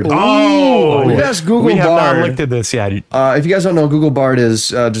Bard. We've asked Google we have Bard. not looked at this yet. If you guys don't know, Google Bard is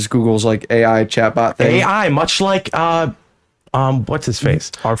just Google's like AI chatbot thing. AI, much like what's his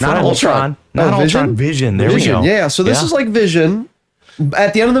face? Our friend Not Ultron. Not Vision? Ultron. Vision. There we go. Yeah, so this is like Vision.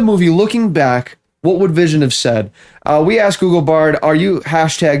 At the end of the movie, looking back, what would Vision have said? We asked Google Bard, are you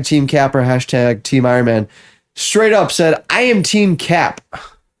hashtag Team Cap or hashtag Team Iron Man? Straight up said, I am Team Cap.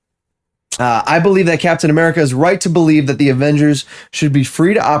 I believe that Captain America is right to believe that the Avengers should be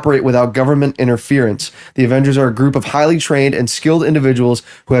free to operate without government interference. The Avengers are a group of highly trained and skilled individuals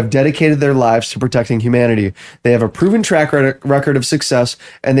who have dedicated their lives to protecting humanity. They have a proven track record of success,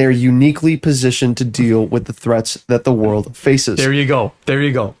 and they are uniquely positioned to deal with the threats that the world faces. There you go.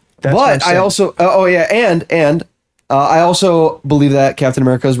 That's what I'm But I saying. also, I also believe that Captain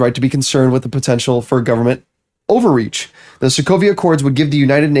America is right to be concerned with the potential for government overreach. The Sokovia Accords would give the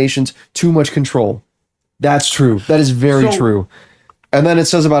United Nations too much control. That's true. That is very true. And then it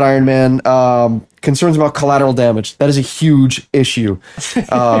says about Iron Man, concerns about collateral damage. That is a huge issue.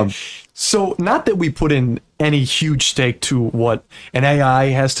 So, not that we put in any huge stake to what an AI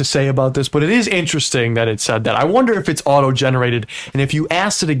has to say about this, but it is interesting that it said that. I wonder if it's auto-generated, and if you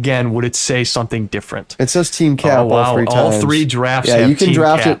asked it again, would it say something different? It says Team Cap Oh, wow. all three All times. three drafts Yeah, have you can Team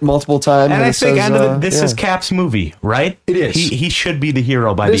draft Cap. it multiple times. And I it think says, this is Cap's movie, right? It is. He should be the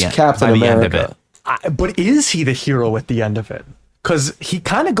hero by This the end. Captain by the end of America. it. But is he the hero at the end of it? Because he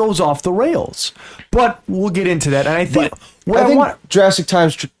kind of goes off the rails. But we'll get into that. And I think what I I think want. drastic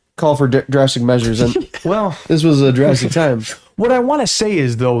times call for drastic measures, and Well, this was a drastic time. what I want to say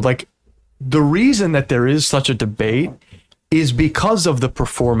is, though, like, the reason that there is such a debate is because of the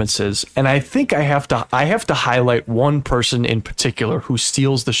performances. And I think I have to highlight one person in particular who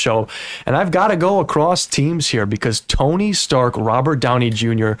steals the show. And I've got to go across teams here, because Tony Stark, Robert Downey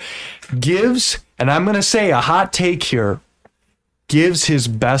Jr. gives, and I'm going to say a hot take here, gives his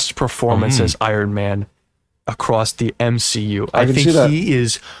best performance as Iron Man across the MCU. I can think see that. he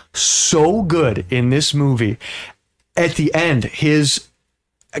is so good in this movie. At the end,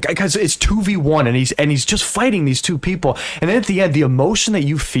 because it's 2v1 and he's just fighting these two people, and then at the end, the emotion that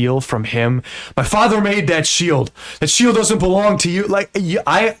you feel from him. My father made that shield. That shield doesn't belong to you. Like,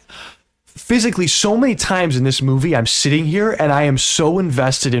 I physically, so many times in this movie, I'm sitting here and I am so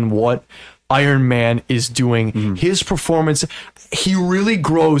invested in what Iron Man is doing. His performance, he really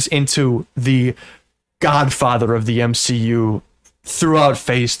grows into the godfather of the MCU throughout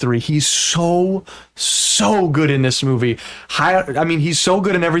phase 3. He's so good in this movie. I mean, he's so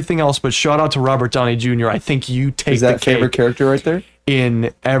good in everything else, but shout out to Robert Downey Jr. I think you take Is that the cake favorite character right there?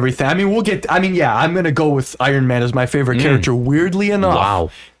 in everything. I mean, I'm going to go with Iron Man as my favorite character, weirdly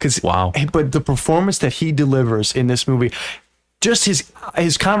enough. Wow. But the performance that he delivers in this movie, just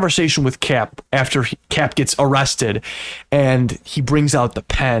his conversation with Cap after Cap gets arrested, and he brings out the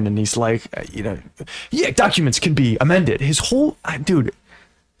pen and he's like, documents can be amended. His whole, dude,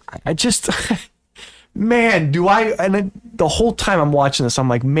 I just, man, and then the whole time I'm watching this, I'm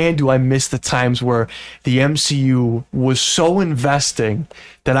like, man, do I miss the times where the MCU was so investing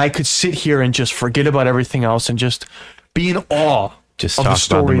that I could sit here and just forget about everything else and just be in awe Just of the talk about the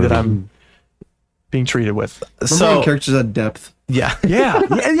story that movie. I'm being treated with. Remember when characters had depth. Yeah.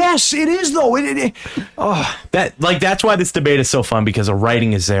 Yes, it is though. That's why this debate is so fun, because the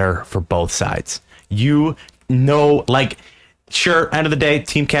writing is there for both sides. You know, like, sure, end of the day,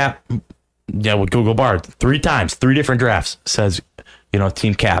 Team Cap, with Google Bard, 3 times, 3 different drafts says,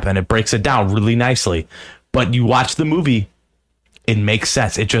 Team Cap, and it breaks it down really nicely. But you watch the movie, it makes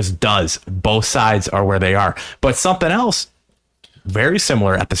sense. It just does. Both sides are where they are. But something else very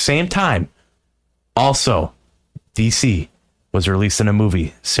similar at the same time, also, DC was released in a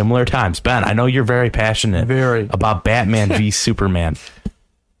movie similar times. Ben, I know you're very passionate about Batman v Superman.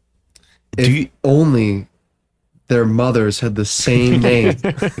 Only their mothers had the same name.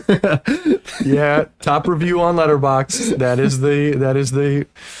 Yeah, top review on Letterboxd. That is the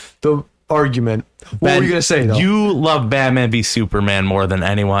argument. What Ben, were you gonna say though? You love Batman v Superman more than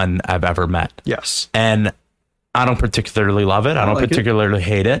anyone I've ever met. Yes. And I don't particularly love it. I don't like it. particularly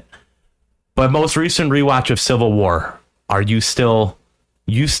hate it. But most recent rewatch of Civil War, are you still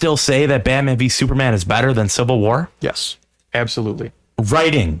say that Batman v Superman is better than Civil War? Yes. Absolutely.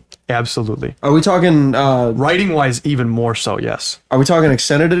 Writing. Absolutely. Are we talking? Writing wise, even more so. Yes. Are we talking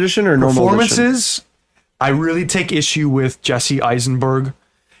extended edition or normal edition? Performances. I really take issue with Jesse Eisenberg,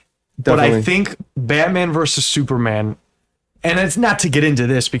 but I Definitely. think Batman versus Superman. And it's not to get into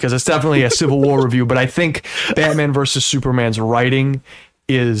this because it's definitely a Civil War review, but I think Batman versus Superman's writing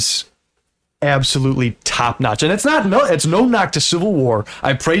is absolutely top notch. And it's no knock to Civil War.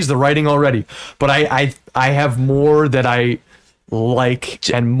 I praised the writing already, but I have more that I like,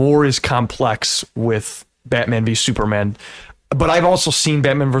 and more is complex with Batman v Superman. But I've also seen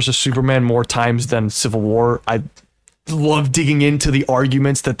Batman versus Superman more times than Civil War. I love digging into the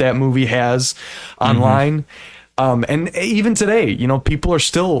arguments that movie has online. And even today, people are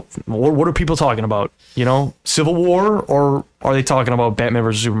still, what are people talking about? Civil War, or are they talking about Batman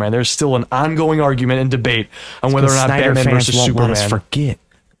versus Superman? There's still an ongoing argument and debate on whether or not Snyder Batman fans versus won't Superman. let us forget.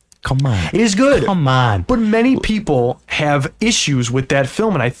 Come on. It is good. Come on. But many people have issues with that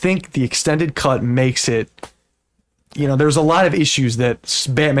film, and I think the extended cut makes it, there's a lot of issues that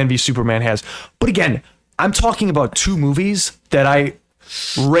Batman v Superman has. But again, I'm talking about two movies that I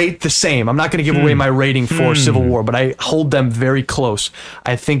rate the same. I'm not going to give away my rating for Civil War, but I hold them very close.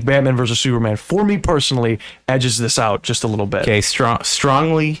 I think Batman versus Superman, for me personally, edges this out just a little bit. Okay,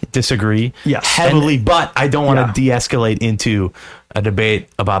 strongly disagree. Yes. Heavily, but I don't want Yeah. to de-escalate into a debate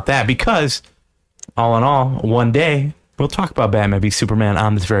about that, because all in all, one day we'll talk about Batman v Superman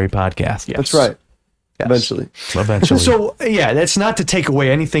on this very podcast. Yes. That's right. Yes. Eventually. So, yeah, that's not to take away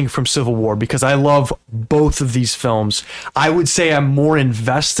anything from Civil War, because I love both of these films. I would say I'm more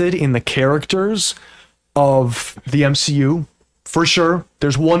invested in the characters of the MCU, for sure.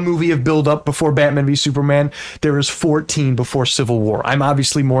 There's one movie of build-up before Batman v Superman. There is 14 before Civil War. I'm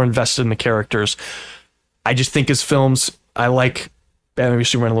obviously more invested in the characters. I just think as films, I like Batman v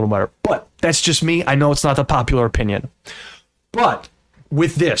Superman a little better. But that's just me. I know it's not the popular opinion. But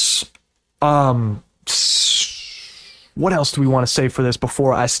with this, what else do we want to say for this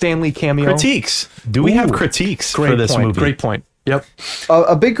before Stan Lee cameo? Critiques. Do we have Ooh, critiques great for this point, movie? Great point. Yep.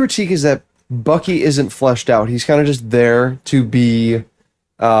 A big critique is that Bucky isn't fleshed out. He's kind of just there to be,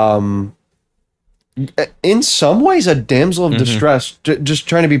 in some ways, a damsel of distress, just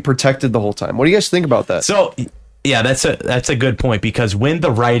trying to be protected the whole time. What do you guys think about that? So, yeah, that's a good point, because when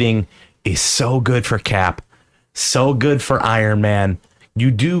the writing is so good for Cap, so good for Iron Man, you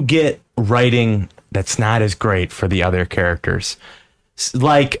do get writing that's not as great for the other characters.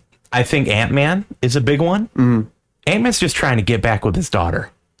 Like, I think Ant-Man is a big one. Ant-Man's just trying to get back with his daughter.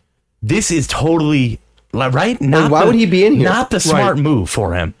 This is totally, right? Why would he be in here? Not the smart move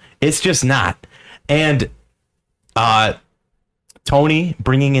for him. It's just not. And Tony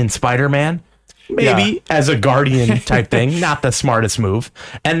bringing in Spider-Man, maybe as a guardian type thing, not the smartest move.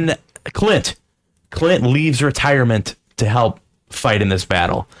 And Clint leaves retirement to help fight in this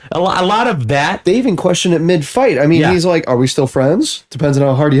battle. A lot of that. They even question it mid-fight. I mean, he's like, are we still friends? Depends on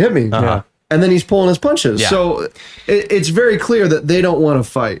how hard you hit me. Uh-huh. And then he's pulling his punches. Yeah. So it's very clear that they don't want to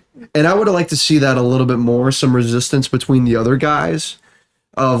fight. And I would have liked to see that a little bit more, some resistance between the other guys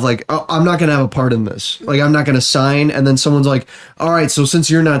of like, oh, I'm not going to have a part in this. Like, I'm not going to sign. And then someone's like, all right, so since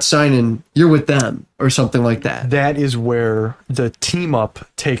you're not signing, you're with them or something like that. That is where the team up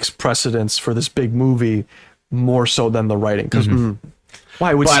takes precedence for this big movie more so than the writing. Because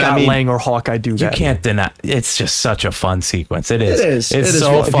why would Scott Lang or Hawkeye do that? You can't deny. It's just such a fun sequence. It is. It is. It's It is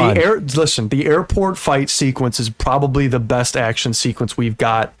so fun. fun. Listen, the airport fight sequence is probably the best action sequence we've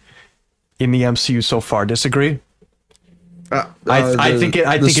got in the MCU so far. Disagree? I think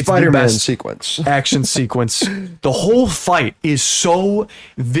it's the Spider-Man best sequence. action sequence. The whole fight is so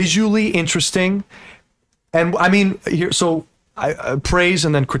visually interesting, and I mean, so I praise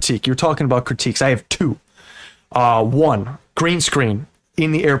and then critique. You're talking about critiques. I have two. One, green screen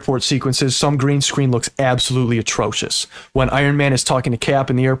in the airport sequences. Some green screen looks absolutely atrocious. When Iron Man is talking to Cap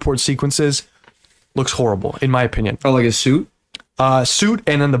in the airport sequences, looks horrible in my opinion. Oh, like a suit? Suit,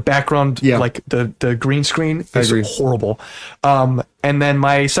 and then the background, like the green screen is horrible. And then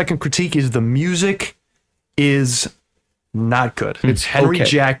my second critique is the music is not good. It's Henry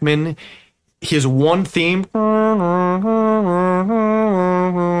Jackman. His one theme,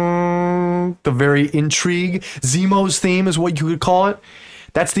 the very intrigue, Zemo's theme is what you could call it.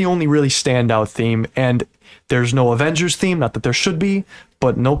 That's the only really standout theme. And there's no Avengers theme, not that there should be,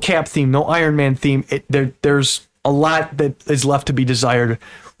 but no Cap theme, no Iron Man theme. There's a lot that is left to be desired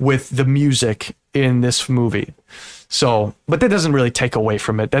with the music in this movie. So, but that doesn't really take away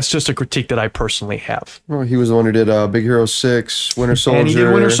from it. That's just a critique that I personally have. Well, he was the one who did Big Hero 6, Winter Soldier. And he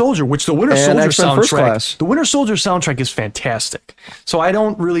did Winter Soldier, which the Winter and Soldier X-Men First Class. soundtrack, the Winter Soldier soundtrack is fantastic. So I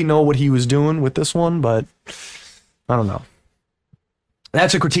don't really know what he was doing with this one, but I don't know.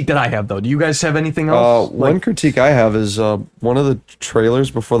 That's a critique that I have, though. Do you guys have anything else? One critique I have is one of the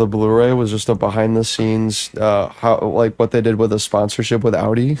trailers before the Blu-ray was just a behind-the-scenes how like what they did with a sponsorship with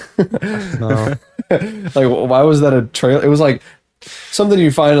Audi. No. Like, why was that a trailer? It was like something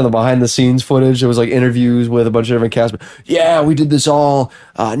you find in the behind the scenes footage. It was like interviews with a bunch of different cast. Yeah, we did this all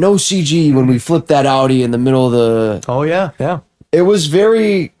no CG when we flipped that Audi in the middle of the. Oh yeah, yeah. It was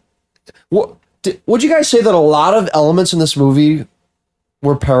very. Would you guys say that a lot of elements in this movie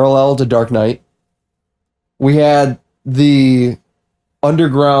were parallel to Dark Knight? We had the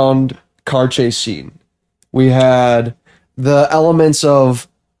underground car chase scene. We had the elements of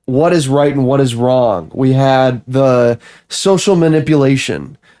what is right and what is wrong. We had the social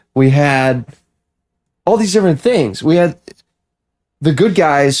manipulation. We had all these different things. We had the good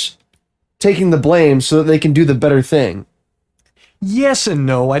guys taking the blame so that they can do the better thing. Yes and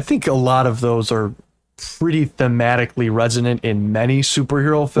no. I think a lot of those are pretty thematically resonant in many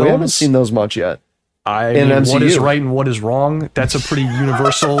superhero films. We haven't seen those much yet. I in mean, MCU. what is right and what is wrong? That's a pretty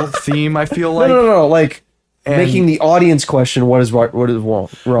universal theme, I feel like. No. Like And- making the audience question what is right, what is wrong.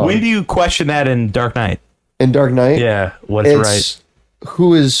 When do you question that in Dark Knight? In Dark Knight, Yeah, what's right?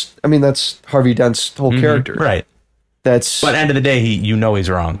 Who is? I mean, that's Harvey Dent's whole character. Right. That's. But end of the day, he's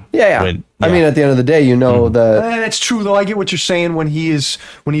wrong. Yeah. When- I mean, at the end of the day, you know that. That's true, though. I get what you're saying when he's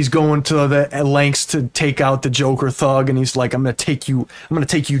going to the lengths to take out the Joker thug, and he's like, "I'm gonna take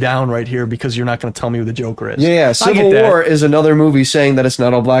you down right here because you're not gonna tell me who the Joker is." Yeah. I Civil get that. War is another movie saying that it's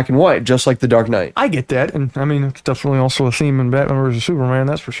not all black and white, just like The Dark Knight. I get that, and I mean, it's definitely also a theme in Batman vs Superman,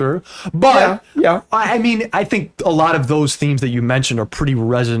 that's for sure. But Yeah. I mean, I think a lot of those themes that you mentioned are pretty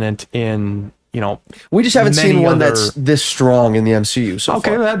resonant in, We just haven't seen many one other- that's this strong in the MCU so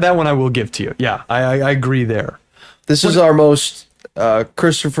okay, far. that one I will give to you. Yeah, I agree there. This is our most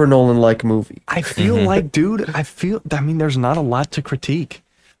Christopher Nolan-like movie. I feel like, dude, I mean, there's not a lot to critique.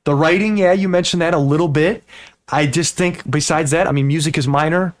 The writing, yeah, you mentioned that a little bit. I just think besides that, I mean, music is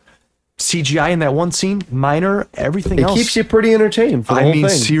minor. CGI in that one scene, minor. Everything It else. keeps you pretty entertained for the whole thing.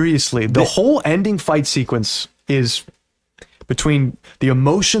 Seriously, the whole ending fight sequence is between the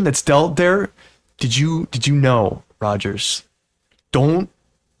emotion that's dealt there. Did you know, Rogers? Don't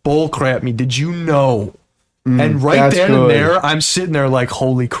bull crap me. Did you know? And right that's then and good. there, I'm sitting there like,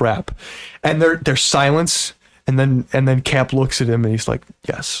 holy crap. And there's silence. And then Cap looks at him and he's like,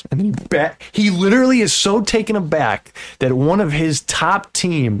 yes. And then he literally is so taken aback that one of his top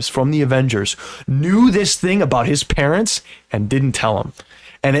teams from the Avengers knew this thing about his parents and didn't tell him.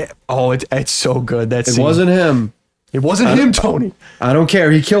 And it's so good. That It scene. wasn't him. It wasn't him, Tony. I don't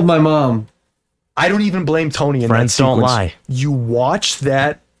care. He killed my mom. I don't even blame Tony in Friends that don't sequence. lie. You watch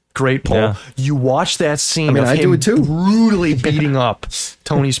that, great Paul. Yeah. You watch that scene of I him do it too. brutally beating up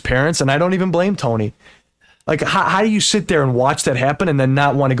Tony's parents, and I don't even blame Tony. Like, how do you sit there and watch that happen and then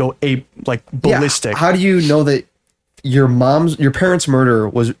not want to go ballistic? Yeah, how do you know that your parents' murder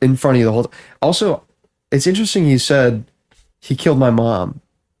was in front of you the whole time? Also, it's interesting he said he killed my mom,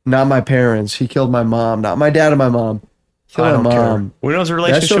 not my parents. He killed my mom, not my dad and my mom. Killed I my don't care. mom. We know his shows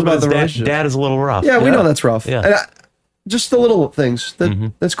relationship about with the his relationship. dad is a little rough. Yeah, we know that's rough. Yeah. And just the little things.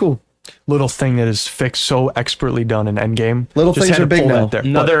 That's cool. Little thing that is fixed so expertly done in Endgame. Little Just things had are to big pull now. that there.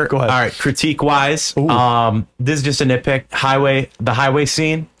 Another, But go ahead. all right, critique wise, Ooh. this is just a nitpick. The highway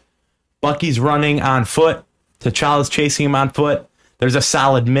scene. Bucky's running on foot. T'Challa's chasing him on foot. There's a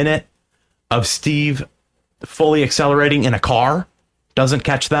solid minute of Steve fully accelerating in a car. Doesn't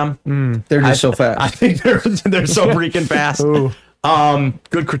catch them. They're just so fast. I think they're so freaking fast. Ooh.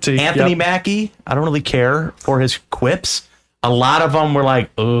 Good critique. Anthony Yep. Mackie, I don't really care for his quips. A lot of them were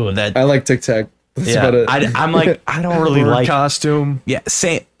like, "Oh, that." I like Tic Tac. That's Yeah, about it. I'm like, I don't really Bird like. costume. Yeah,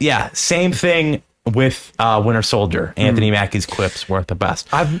 same thing with Winter Soldier. Anthony Mackie's quips weren't the best.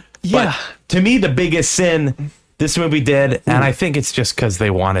 Yeah. But to me, the biggest sin this movie did, and I think it's just because they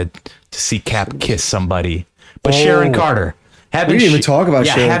wanted to see Cap kiss somebody, but Sharon Carter. Having We didn't even talk about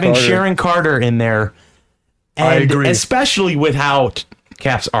Sharon having Carter. Sharon Carter in there, and I agree. especially with how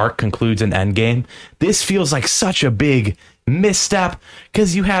Cap's arc concludes in Endgame, this feels like such a big misstep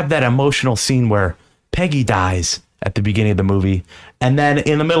because you have that emotional scene where Peggy dies at the beginning of the movie, and then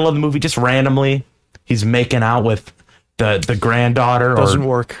in the middle of the movie, just randomly, he's making out with the granddaughter. Doesn't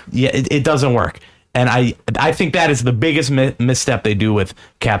work. Yeah, it doesn't work. And I think that is the biggest misstep they do with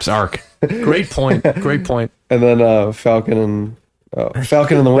Cap's arc. Great point. Great point. And then Falcon and the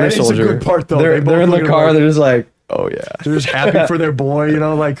Winter That is a Soldier. good part, though. They're They both in the look at car. him like- They're just like, oh yeah. They're just happy for their boy,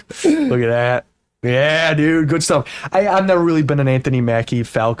 like, look at that. Yeah, dude, good stuff. I've never really been an Anthony Mackie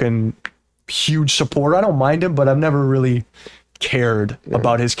Falcon huge supporter. I don't mind him, but I've never really cared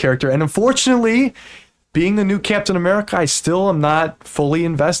about his character. And unfortunately, being the new Captain America, I still am not fully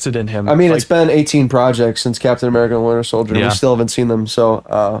invested in him. I mean, Like, it's been 18 projects since Captain America and Winter Soldier, and Yeah. we still haven't seen them. So,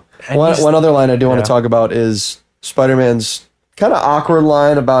 And one he's- other line I do want yeah. to talk about is Spider-Man's kind of awkward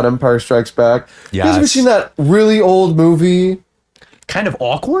line about Empire Strikes Back. You guys ever Yes. seen that really old movie kind of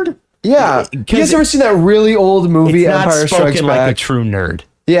awkward. Yeah. You guys ever seen that really old movie, It's not Empire Strikes spoken like a Back? true nerd.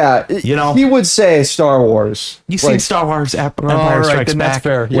 Yeah. You know? He would say Star Wars. You've seen Like, Star Wars Empire right, Strikes then Back. that's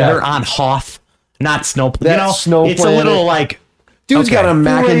fair, When yeah. they're on Hoth, not Snow. That You know, Snow it's a Planet. little like. Dude's Okay. got a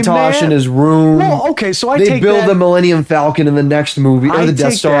Macintosh man. in his room. Well, okay, so I they take build that, the Millennium Falcon in the next movie, or I the Death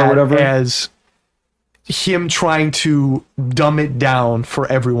take Star, or that whatever. as him trying to dumb it down for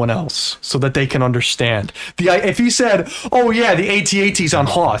everyone else so that they can understand. If he said, "Oh yeah, the AT-AT's on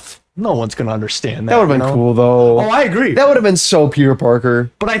Hoth," no one's gonna understand that. That would have been you know? cool, though. Oh, I agree. That would have been so Peter Parker.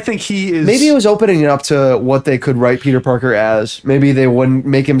 But I think he is. Maybe it was opening it up to what they could write Peter Parker as. Maybe they wouldn't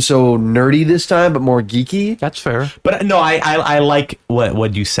make him so nerdy this time, but more geeky. That's fair. But no, I like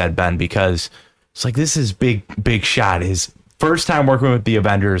what you said, Ben, because it's like this is big shot. His first time working with the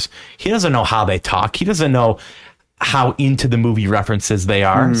Avengers, he doesn't know how they talk. He doesn't know how into the movie references they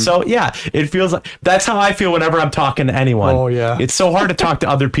are. So yeah, it feels like that's how I feel whenever I'm talking to anyone. Oh, yeah. It's so hard to talk to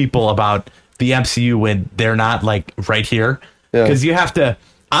other people about the MCU when they're not like right here. Yeah. Because you have to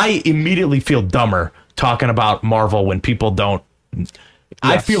I immediately feel dumber talking about Marvel when people don't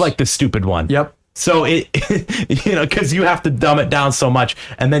I feel like the stupid one. Yep. So it, because you have to dumb it down so much,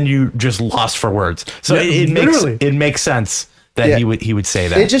 and then you just lost for words. So Yeah, literally. it makes sense that Yeah. he would say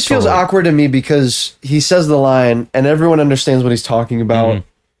that. It just feels Totally. awkward to me because he says the line and everyone understands what he's talking about.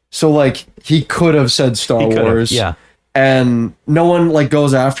 So like he could have said Star could've, Wars. yeah. And no one like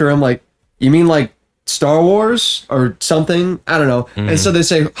goes after him like, you mean like Star Wars or something? I don't know. And so they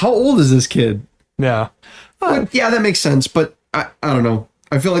say, how old is this kid? Yeah. But, yeah, that makes sense, but I don't know.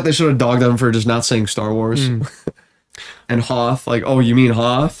 I feel like they should have dogged them for just not saying Star Wars. And Hoth, like, oh, you mean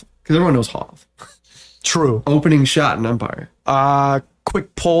Hoth? Because everyone knows Hoth. True. Opening shot in Empire.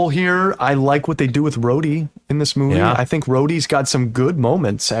 Quick poll here. I like what they do with Rhodey in this movie. Yeah. I think Rhodey's got some good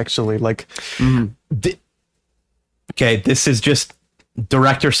moments, actually. Like, Okay, this is just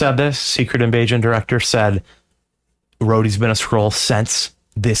director said this. Secret Invasion director said Rhodey's been a Skrull since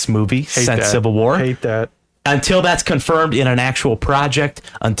this movie, hate since that. Civil War. Hate that. Until that's confirmed in an actual project,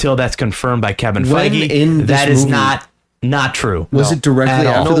 until that's confirmed by Kevin When Feige, in this that is movie? not true. Was it directly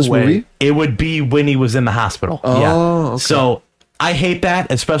At all. after this No way. movie? It would be when he was in the hospital. Oh, okay. So I hate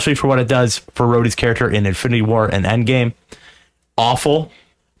that, especially for what it does for Rhodey's character in Infinity War and Endgame. Awful.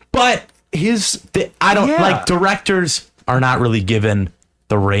 But I don't Yeah. like directors are not really given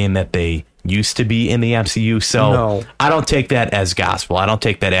the reign that they used to be in the MCU. So No. I don't take that as gospel. I don't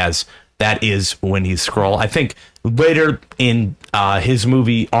take that as that is when he's Skrull. I think later in his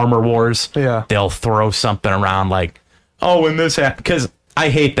movie Armor Wars, Yeah. they'll throw something around like, oh, when this happened, because I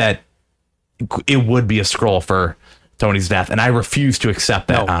hate that it would be a Skrull for Tony's death, and I refuse to accept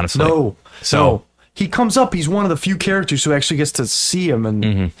that, honestly. No. So No. He comes up, he's one of the few characters who actually gets to see him. And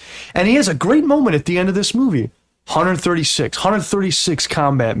Mm-hmm. and he has a great moment at the end of this movie. 136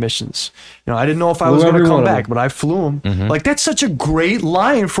 combat missions. You know, I didn't know if I was Flew going to every come one of back, them. but I flew him. Mm-hmm. Like, that's such a great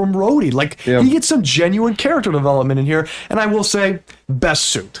line from Rhodey. Like, Yeah. he gets some genuine character development in here. And I will say, best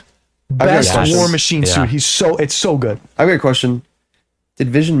suit. got a Best question. War Machine Yeah. suit. It's so good. I've got a question. Did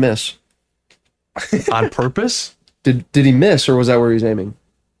Vision miss? On purpose? Did he miss, or was that where he's aiming?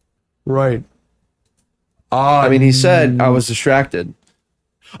 Right. I mean, he said I was distracted.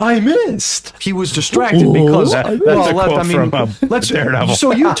 I missed. He was distracted because That's a quote from, let's Daredevil.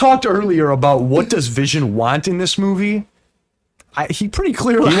 So you talked earlier about what does Vision want in this movie. He pretty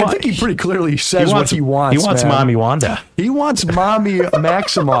clearly, I think he pretty clearly says what he wants. He wants man. Mommy Wanda. He wants Mommy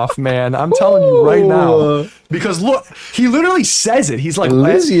Maximoff, man. I'm telling you right now. Because look, he literally says it. He's like,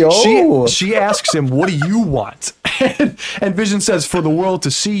 Lizzie, oh. she asks him, "What do you want?" And Vision says, "For the world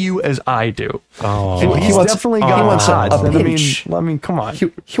to see you as I do." Oh, And he's wants- definitely he got wants a odds. And pinch. I mean, come on.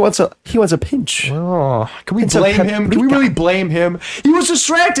 He wants a pinch. Oh, can we It's a blame him? Can we paprika. really blame him? He was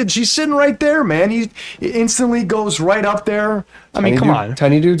distracted. She's sitting right there, man. He instantly goes right up there. I mean, come on.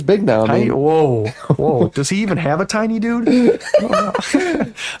 Tiny dude's big now. Tiny, man. whoa. Does he even have a tiny dude?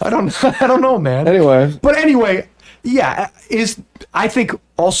 I don't know, man. Anyway, Yeah, I think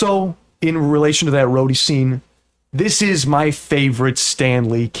also in relation to that Rhodey scene, this is my favorite Stan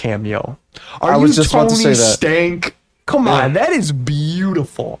Lee cameo. Are I was you just about to Tony say that. Stank? Come on, that is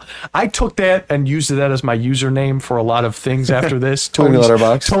beautiful. I took that and used that as my username for a lot of things after this. Tony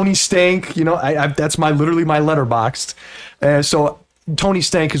Letterboxd. Tony Stank. You know, that's literally my letterboxed. So Tony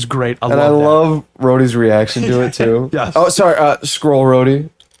Stank is great. I and love I that. love Rhodey's reaction to it too. Yes. Oh, sorry, Skrull Rhodey.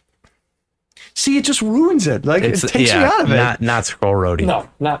 See, it just ruins it. Like it takes me out of it. Not Skrull Rhodey. No,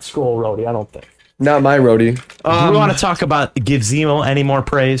 not Skull Rhodey. I don't think. Not my Rhodey. Do we want to talk about give Zemo any more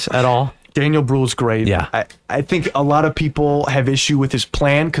praise at all? Daniel Bruhl's great. Yeah. I think a lot of people have issue with his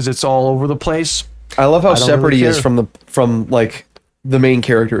plan because it's all over the place. I love how don't separate really he is care. from like the main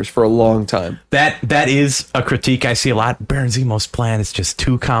characters for a long time. That is a critique I see a lot. Baron Zemo's plan is just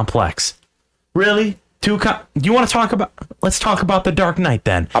too complex. Really? You want to talk about? Let's talk about The Dark Knight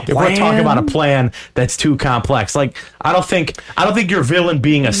then. If we're talking about a plan that's too complex, like I don't think your villain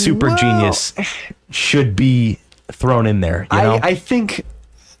being a super genius should be thrown in there. You know? I think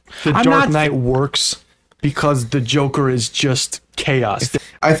The Dark Knight works because the Joker is just chaos.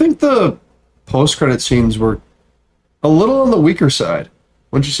 I think the post-credit scenes were a little on the weaker side.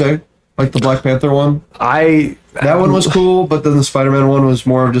 Wouldn't you say? Like the Black Panther one? That one was cool, but then the Spider-Man one was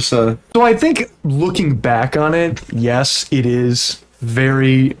more of just a... So I think looking back on it, yes, it is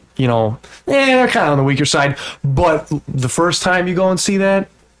very, they're kind of on the weaker side. But the first time you go and see that,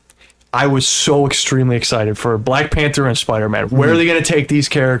 I was so extremely excited for Black Panther and Spider-Man. Where are they going to take these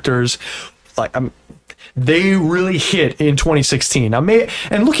characters? They really hit in 2016.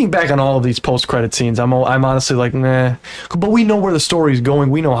 And looking back on all of these post-credit scenes, I'm honestly like, nah. But we know where the story's going.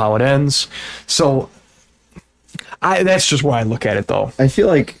 We know how it ends. So that's just where I look at it, though. I feel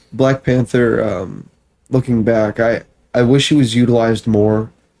like Black Panther, looking back, I wish he was utilized more.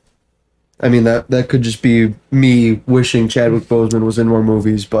 I mean, that could just be me wishing Chadwick Boseman was in more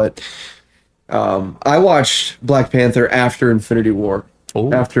movies, but I watched Black Panther after Infinity War. Oh.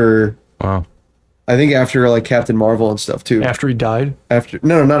 Wow. I think after like Captain Marvel and stuff too. After he died?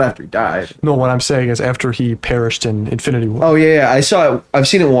 No, not after he died. No, what I'm saying is after he perished in Infinity War. Oh yeah, I saw it. I've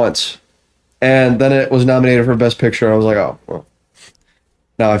seen it once, and then it was nominated for Best Picture. And I was like, oh, well.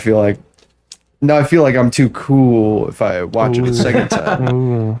 Now I feel like I'm too cool if I watch it a second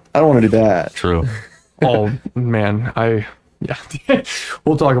time. I don't want to do that. True. Oh man,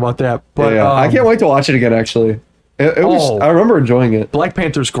 we'll talk about that. But yeah, I can't wait to watch it again. Actually, it was. I remember enjoying it. Black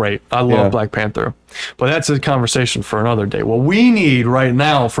Panther's great. I love Black Panther, but that's a conversation for another day. What we need right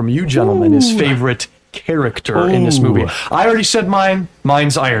now from you gentlemen is favorite character in this movie. I already said mine.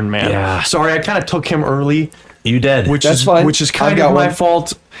 Mine's Iron Man. Yeah. Sorry, I kind of took him early. You did. Which That's is fine. Which is kind of my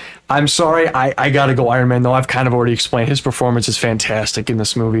fault. I'm sorry. I got to go Iron Man, though. I've kind of already explained. His performance is fantastic in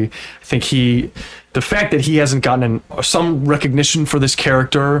this movie. I think the fact that he hasn't gotten some recognition for this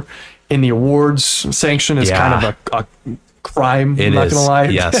character in the awards sanction is kind of a crime. I'm not going to lie.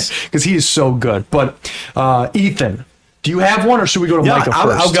 Yes. Because he is so good. But Ethan, do you have one or should we go to Micah first?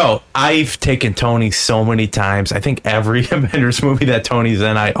 I'll go. I've taken Tony so many times. I think every Avengers movie that Tony's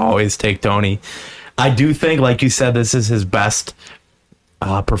in, I always take Tony. I do think, like you said, this is his best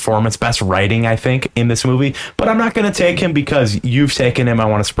performance, best writing, I think, in this movie. But I'm not going to take him because you've taken him. I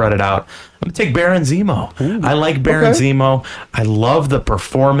want to spread it out. I'm going to take Baron Zemo. Ooh, I like Baron Zemo. I love the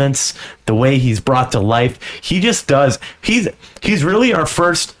performance, the way he's brought to life. He just does. He's really our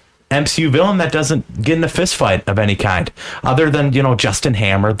first MCU villain that doesn't get in a fist fight of any kind, other than Justin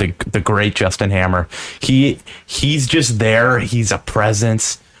Hammer, the great Justin Hammer. He's just there. He's a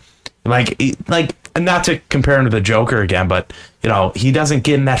presence. Like not to compare him to the Joker again, but he doesn't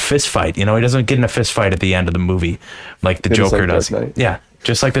get in that fist fight. He doesn't get in a fist fight at the end of the movie like the Joker does. Yeah,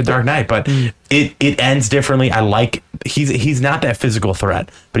 just like the Dark Knight. But it ends differently. I like he's not that physical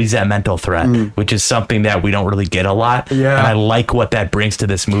threat, but he's that mental threat, which is something that we don't really get a lot. Yeah, and I like what that brings to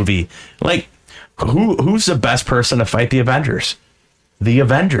this movie. Like, who's the best person to fight the Avengers? The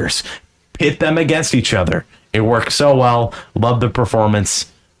Avengers. Pit them against each other. It works so well. Love the performance.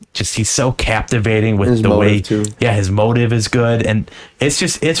 Just he's so captivating with his the way too. Yeah, his motive is good and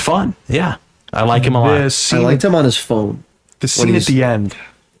it's fun. Yeah, I like him a lot. I liked him on his phone. The scene at the end,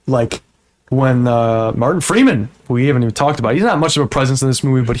 like when Martin Freeman, who we haven't even talked about, he's not much of a presence in this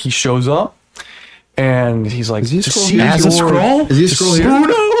movie, but he shows up and he's like, is he a scroll? Is he a scroll here? Who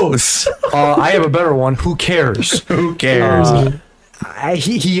knows? I have a better one. Who cares? Who cares?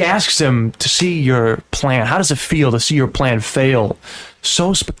 He asks him to see your plan. How does it feel to see your plan fail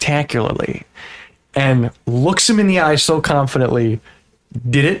so spectacularly? And looks him in the eye so confidently.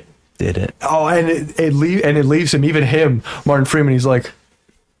 Did it? Oh, and it leaves him, even him, Martin Freeman. He's like,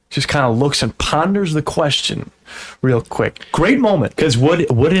 just kind of looks and ponders the question real quick. Great moment. Because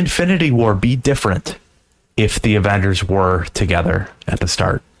would Infinity War be different if the Avengers were together at the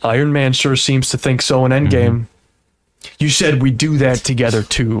start? Iron Man sure seems to think so in Endgame. You said we do that together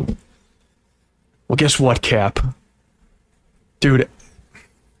too. Well, guess what, Cap? Dude,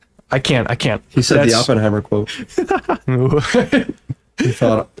 I can't. He said the Oppenheimer quote. He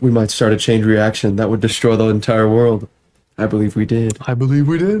thought we might start a chain reaction that would destroy the entire world. I believe we did.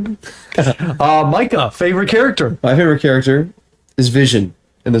 Micah, favorite character? My favorite character is Vision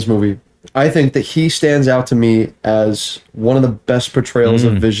in this movie. I think that he stands out to me as one of the best portrayals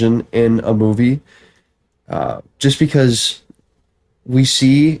of Vision in a movie. Just because we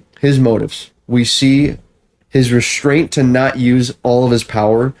see his motives. We see his restraint to not use all of his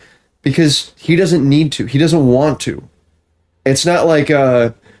power because he doesn't need to. He doesn't want to. It's not like,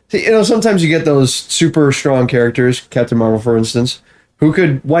 sometimes you get those super strong characters, Captain Marvel, for instance, who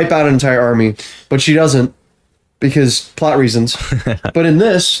could wipe out an entire army, but she doesn't because plot reasons. But in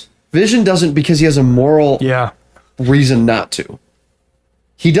this, Vision doesn't because he has a moral reason not to.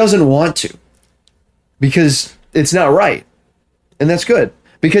 He doesn't want to because it's not right. And that's good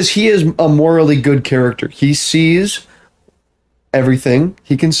because he is a morally good character. He sees everything,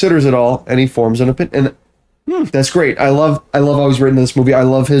 he considers it all, and he forms an opinion. And that's great. I love how he's written this movie. I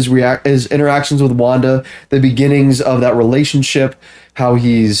love his interactions with Wanda, the beginnings of that relationship, how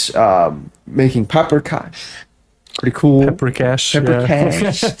he's making paprika. Pretty cool. Paprika.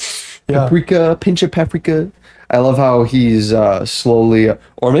 Paprika, pinch of paprika. I love how he's slowly,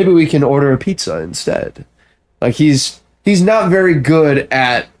 or maybe we can order a pizza instead. Like he's not very good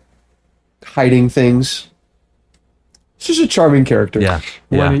at hiding things. He's just a charming character. Yeah.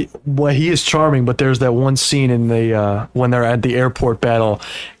 He is charming, but there's that one scene in the when they're at the airport battle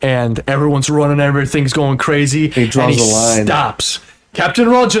and everyone's running, everything's going crazy. He draws the line. Stops. Captain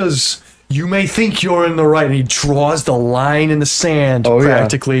Rogers, you may think you're in the right. And he draws the line in the sand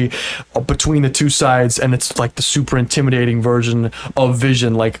practically between the two sides, and it's like the super intimidating version of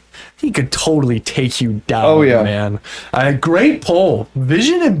Vision. Like he could totally take you down, man. Great pull.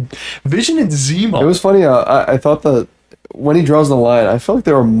 Vision and Zemo. It was funny. I thought that when he draws the line, I felt like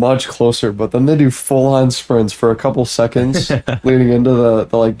they were much closer, but then they do full-on sprints for a couple seconds leading into the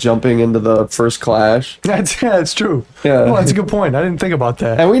like jumping into the first clash. That's true. Yeah. Well, that's a good point. I didn't think about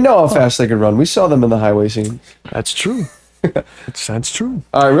that. And we know how fast they can run. We saw them in the highway scene. That's true. That's true.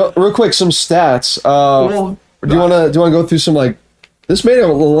 All right, real quick, some stats. Do you want to go through some like? This made a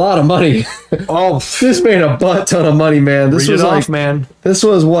lot of money. This made a butt ton of money, man. This was This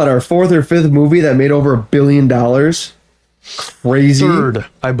was what, our fourth or fifth movie that made over $1 billion. Crazy. Third,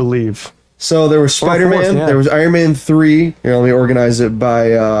 I believe. So there was Spider-Man. There was Iron Man 3. Here, let me organize it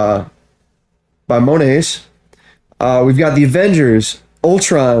by Monet's. We've got the Avengers,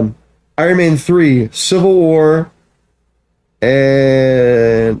 Ultron, Iron Man 3, Civil War,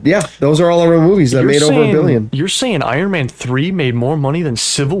 and those are all our movies that made over $1 billion. You're saying Iron Man 3 made more money than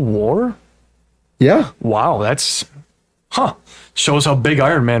Civil War? Yeah. Wow, that's shows how big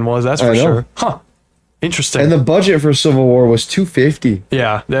Iron Man was, that's for sure. Interesting. And the budget for Civil War was $250.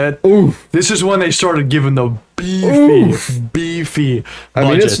 Yeah, this is when they started giving the beefy budgets. I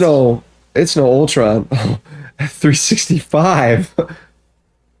mean, it's no Ultron. 365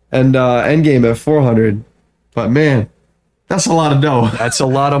 and Endgame at 400. But man, that's a lot of dough. That's a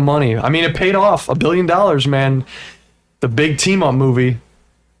lot of money. I mean, it paid off. $1 billion, man. The big team up movie.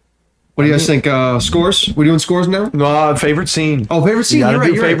 What do you guys think? Scores? We doing scores now? Favorite scene. Oh, favorite scene. You're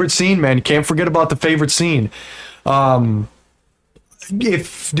right. Favorite scene, man. You can't forget about the favorite scene. Do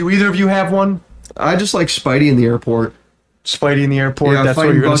either of you have one? I just like Spidey in the airport. Spidey in the airport. Yeah, that's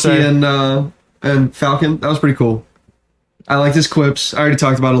what you're gonna say. And Falcon. That was pretty cool. I liked his quips. I already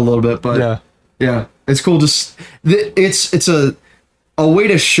talked about it a little bit, but yeah, it's cool. Just it's a way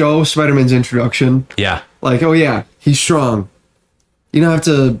to show Spider-Man's introduction. Yeah. Like, oh yeah, he's strong. You don't have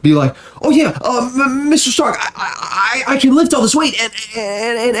to be like, oh yeah, Mr. Stark, I can lift all this weight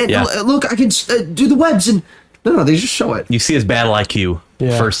and look, I can do the webs and no, they just show it. You see his battle IQ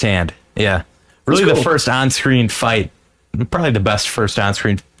firsthand. Yeah, really, the first on-screen fight, probably the best first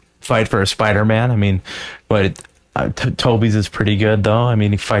on-screen fight for a Spider-Man. I mean, but Toby's is pretty good though. I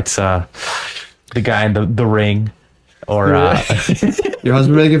mean, he fights the guy in the ring, or your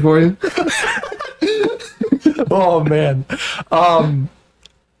husband make it for you. Oh man.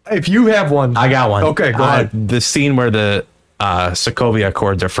 If you have one, I got one. Okay, go ahead. The scene where the Sokovia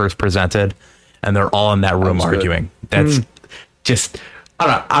Accords are first presented and they're all in that room arguing. That's just, I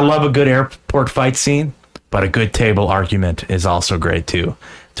don't know. I love a good airport fight scene, but a good table argument is also great too.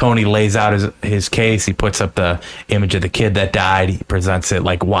 Tony lays out his case. He puts up the image of the kid that died. He presents it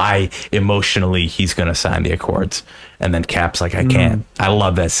like why emotionally he's going to sign the Accords. And then Cap's like, I can't. I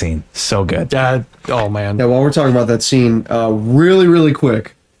love that scene. So good. Oh, man. Yeah, while we're talking about that scene, really, really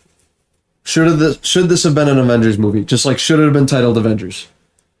quick. Should this have been an Avengers movie? Just like, should it have been titled Avengers?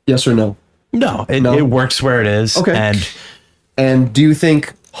 Yes or no? No. It works where it is. Okay. And do you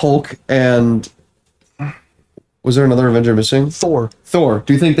think Hulk and... Was there another Avenger missing? Thor.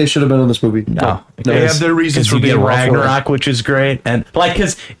 Do you think they should have been in this movie? No. They have their reasons for being Ragnarok, which is great. And like,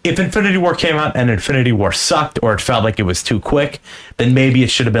 because if Infinity War came out and Infinity War sucked or it felt like it was too quick, then maybe it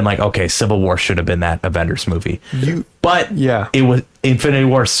should have been like, okay, Civil War should have been that Avengers movie. It was Infinity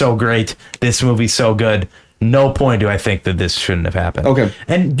War so great. This movie's so good. No point do I think that this shouldn't have happened. Okay.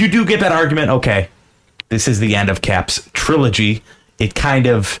 And you do get that argument. Okay. this is the end of Cap's trilogy. It kind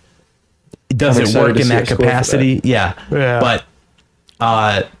of doesn't work in that capacity. Yeah. But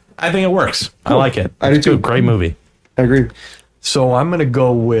I think it works. Cool. I like it. It's a great movie. I agree. So I'm going to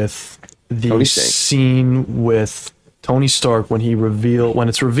go with the scene with Tony Stark when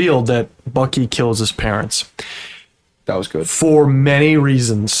it's revealed that Bucky kills his parents. That was good. For many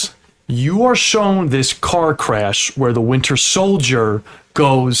reasons. You are shown this car crash where the Winter Soldier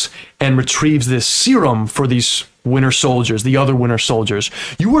goes and retrieves this serum for these Winter Soldiers, the other Winter Soldiers.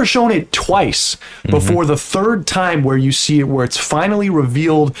 You were shown it twice before the third time where you see it, where it's finally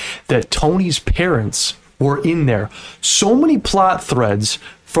revealed that Tony's parents were in there. So many plot threads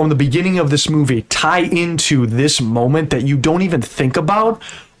from the beginning of this movie tie into this moment that you don't even think about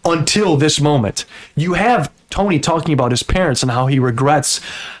until this moment. You have Tony talking about his parents and how he regrets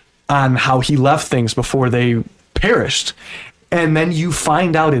on how he left things before they perished. And then you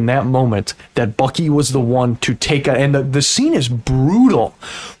find out in that moment that Bucky was the one to take a, and the scene is brutal,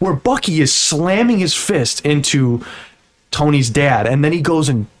 where Bucky is slamming his fist into Tony's dad, and then he goes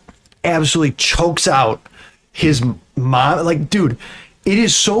and absolutely chokes out his mom. Like, dude, it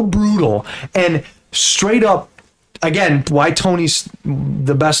is so brutal. And straight up, again, why Tony's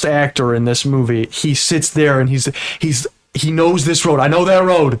the best actor in this movie. He sits there and he knows this road. I know that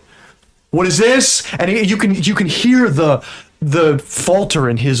road. What is this? And you can hear the falter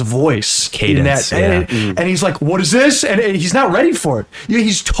in his voice, cadence, and he's like, "What is this?" And he's not ready for it.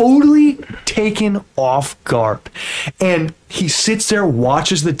 He's totally taken off guard, and he sits there,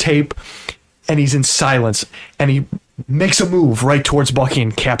 watches the tape, and he's in silence, and he makes a move right towards Bucky,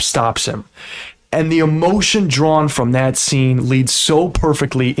 and Cap stops him. And the emotion drawn from that scene leads so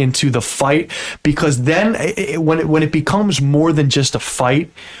perfectly into the fight, because then when it becomes more than just a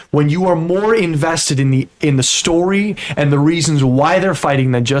fight, when you are more invested in the story and the reasons why they're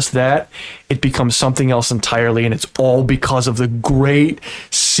fighting than just that, it becomes something else entirely, and it's all because of the great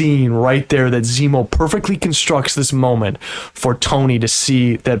scene right there that Zemo perfectly constructs this moment for Tony to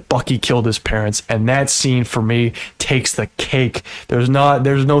see that Bucky killed his parents, and that scene for me takes the cake. There's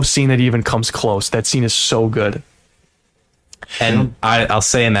no scene that even comes close. That scene is so good. And I'll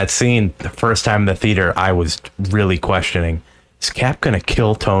say in that scene, the first time in the theater, I was really questioning, is Cap going to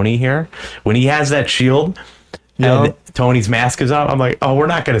kill Tony here? When he has that shield and Tony's mask is up, I'm like, oh, we're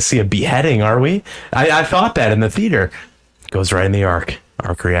not going to see a beheading, are we? I thought that in the theater. Goes right in the arc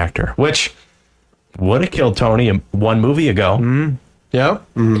reactor, which would have killed Tony one movie ago. Yep.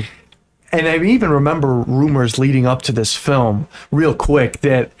 And I even remember rumors leading up to this film, real quick,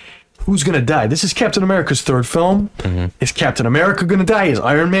 that who's going to die? This is Captain America's third film. Is Captain America going to die? Is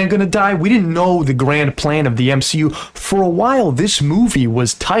Iron Man going to die? We didn't know the grand plan of the MCU. For a while, this movie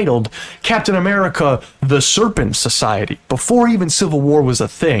was titled Captain America: The Serpent Society, before even Civil War was a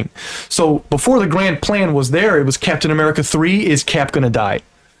thing. So before the grand plan was there, it was Captain America 3, is Cap going to die?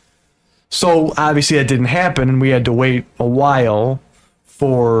 So obviously that didn't happen, and we had to wait a while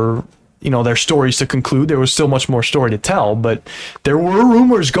for their stories to conclude. There was still much more story to tell, but there were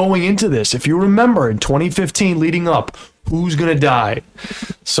rumors going into this. If you remember, in 2015 leading up, who's going to die?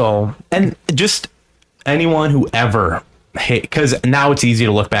 So, and just anyone who ever, because now it's easy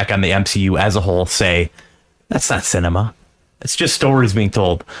to look back on the MCU as a whole, say, that's not cinema. It's just stories being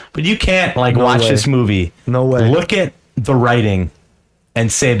told. But you can't watch this movie. No way. Look at the writing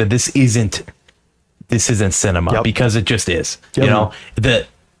and say that this isn't cinema, because it just is.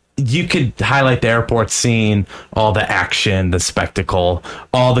 You could highlight the airport scene, all the action, the spectacle,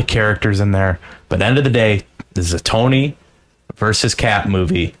 all the characters in there. But at the end of the day, this is a Tony versus Cap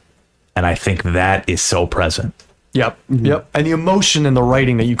movie. And I think that is so present. Yep. And the emotion and the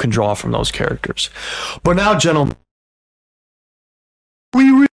writing that you can draw from those characters. But now, gentlemen,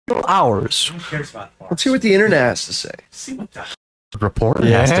 we real hours. Who cares about Let's see what the internet has to say. See what the reporter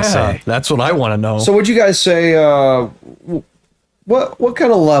has to say. That's what I want to know. So what'd you guys say? What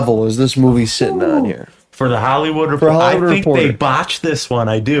kind of level is this movie sitting on here? For the Hollywood Reporter, I think they botched this one.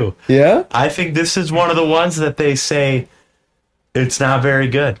 I do. Yeah? I think this is one of the ones that they say it's not very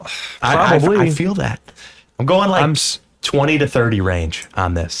good. Probably. I feel that. I'm going 20 to 30 range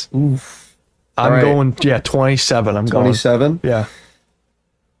on this. Oof. I'm going 27. I'm 27? Yeah.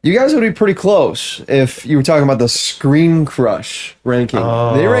 You guys would be pretty close if you were talking about the Screen Crush ranking.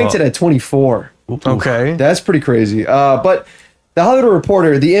 They ranked it at 24. Okay. That's pretty crazy. But the Hollywood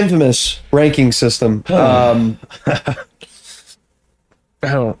Reporter, the infamous ranking system,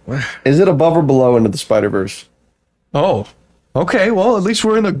 is it above or below Into the Spider-Verse? Oh, okay. Well, at least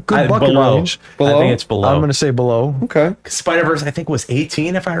we're in a good bucket range. Below? I think it's below. I'm going to say below. Okay. Spider-Verse, I think, was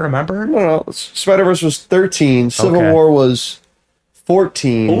 18, if I remember. No. Spider-Verse was 13. Civil War was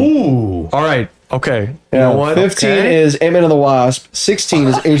 14. Ooh. All right. Okay. You Yeah, know what? 15 Okay. is Ant-Man and the Wasp. 16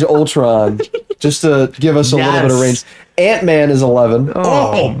 is Age of Ultron, just to give us a little bit of Yes. range. Ant-Man is 11.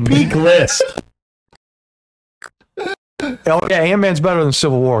 Oh, peak list. Oh, yeah, Ant-Man's better than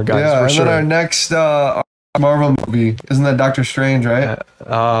Civil War, guys, Yeah, for and sure. then our next Marvel movie, isn't that Doctor Strange, right?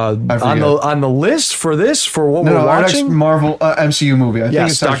 on forget. the list for what No, we're our next watching. Marvel MCU movie. I think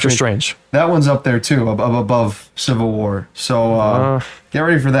Yes, it's Doctor Strange. That one's up there too, above Civil War. So get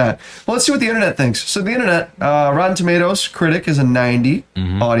ready for that. Well, let's see what the internet thinks. So the internet, Rotten Tomatoes critic is a 90,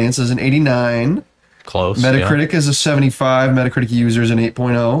 audience is an 89, Close. Metacritic is a 75, Metacritic user is an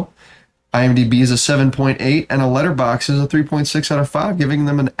 8.0, IMDb is a 7.8, and a Letterboxd is a 3.6 out of 5, giving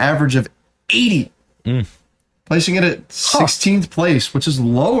them an average of 80. Placing it at 16th place, which is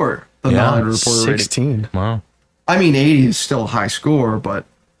lower than the Yeah, Hollywood Reporter rating. 16. Yeah. Wow. I mean, 80 is still a high score, but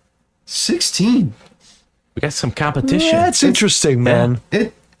 16. We got some competition. Yeah, that's interesting, man.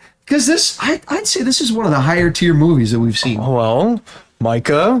 Because this, I'd say this is one of the higher tier movies that we've seen. Well,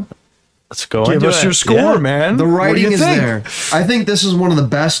 Micah, Let's go. give into us it. your score, Yeah. man. The What do writing you is think? there. I think this is one of the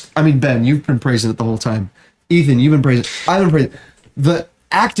best. I mean, Ben, you've been praising it the whole time. Ethan, you've been praising it. I've been praising it. The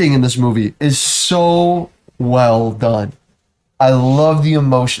acting in this movie is so well done. I love the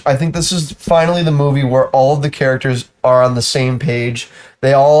emotion. I think this is finally the movie where all of the characters are on the same page.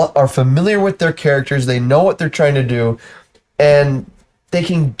 They all are familiar with their characters. They know what they're trying to do, and they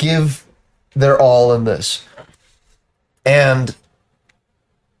can give their all in this. And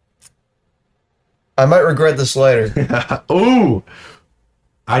I might regret this later. Ooh.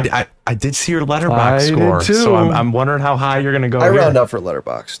 I did see your I letterbox did score, too. so I'm wondering how high you're gonna go. I here. round up for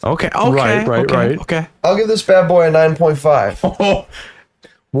Letterboxd. Okay. Okay. Right. Okay. I'll give this bad boy a 9.5. Oh,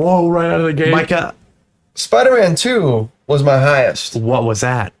 Whoa, right out of the gate. Micah, Spider-Man 2 was my highest, what was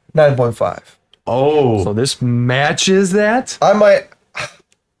that? 9.5. Oh, So this matches that?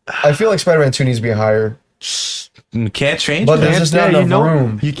 I feel like Spider-Man 2 needs to be higher, can't change but it. there's just not Yeah, you enough know,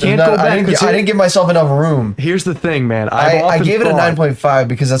 room. you There's can't not- go back, I didn't, 'cause I didn't give myself enough room. Here's the thing, man. I gave it a 9.5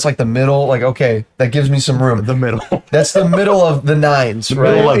 because that's like the middle, like, okay, that gives me some room. The middle. That's the middle of the nines,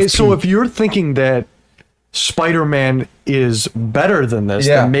 right? middle of- So if you're thinking that Spider-Man is better than this,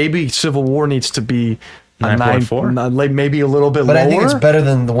 Yeah. then maybe Civil War needs to be a 9.4? like maybe a little bit But lower. I think it's better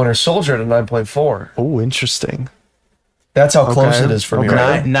than the Winter Soldier at a 9.4. Oh, interesting. That's how close Okay. it is for me, Okay.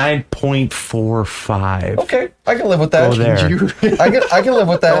 right? 9.45. Okay, I can live with that. Go there. I can live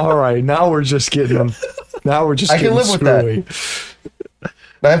with that. All right, now we're just getting. Now we're just. I can getting live with that. screwy.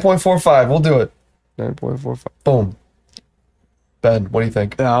 9.45, we'll do it. 9.45. Boom. Ben, what do you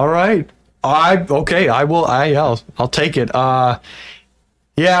think? All right. Okay. I will. I'll take it. Yeah,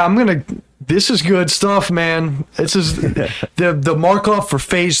 I'm gonna. This is good stuff, man. This is the mark off for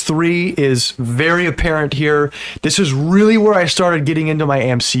Phase 3 is very apparent here. This is really where I started getting into my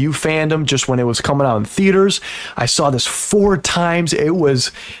MCU fandom, just when it was coming out in theaters. I saw this 4 times. It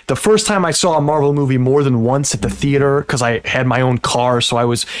was the first time I saw a Marvel movie more than once at the theater because I had my own car, so I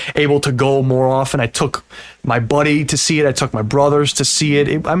was able to go more often. I took my buddy to see it. I took my brothers to see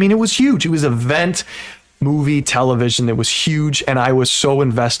it. I mean, it was huge. It was an event. Movie, television, it was huge, and I was so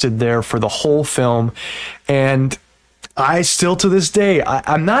invested there for the whole film. And I still to this day,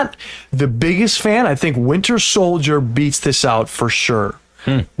 I'm not the biggest fan. I think Winter Soldier beats this out for sure.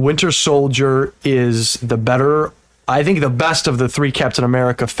 Winter Soldier is the better, I think the best of the 3 Captain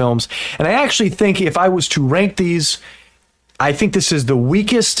America films. And I actually think if I was to rank these, I think this is the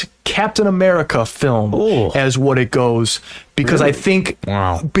weakest Captain America film Ooh. as what it goes, because I think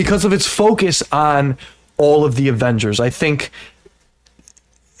Wow. because of its focus on all of the Avengers. I think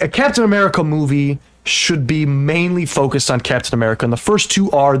a Captain America movie should be mainly focused on Captain America, and the first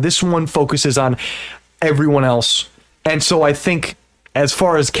 2 are. This one focuses on everyone else. And so I think as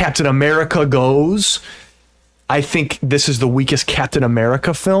far as Captain America goes, I think this is the weakest Captain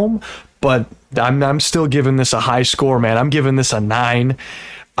America film, but I'm still giving this a high score, man. I'm giving this a 9.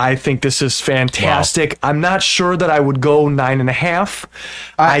 I think this is fantastic. I'm not sure that I would go 9.5.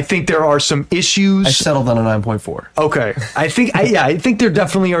 I think there are some issues. I settled on a 9.4. Okay. I think there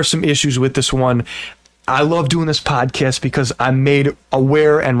definitely are some issues with this one. I love doing this podcast because I'm made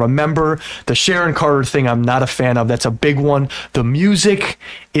aware and remember the Sharon Carter thing I'm not a fan of. That's a big one. The music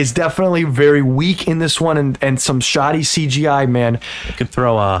is definitely very weak in this one and some shoddy CGI, man. You could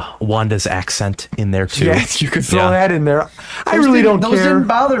throw Wanda's accent in there too. Yeah, you could throw Yeah. that in there. I really don't Those care. didn't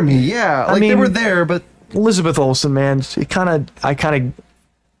bother me. Yeah, like they mean- were there, but Elizabeth Olsen, man, I kind of.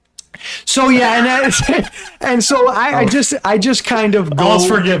 So yeah, and so I just kind of go. All's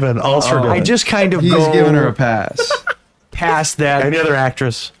forgiven. All's forgiven. I just kind of he's go giving her a pass. past that. Any other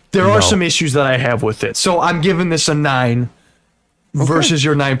actress? There are No. some issues that I have with it, so I'm giving this a 9. versus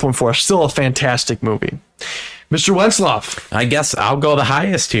your 9.4. Still a fantastic movie. Mr. Wentzloff. I guess I'll go the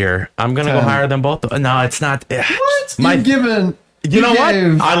highest here. I'm going to go 10. higher than both. No, it's not. What? My- You know what?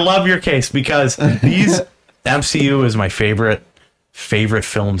 gave- I love your case because these MCU is my favorite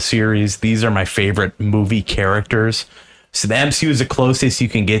film series. These are my favorite movie characters. So the MCU is the closest you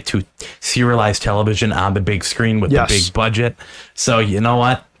can get to serialized television on the big screen with Yes. the big budget. So you know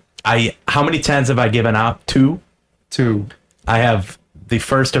what? How many 10s have I given out? 2? 2. I have the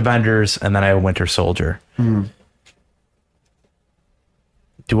first Avengers and then I have Winter Soldier.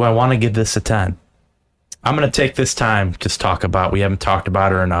 Do I want to give this a 10? I'm going to take this time to talk about, we haven't talked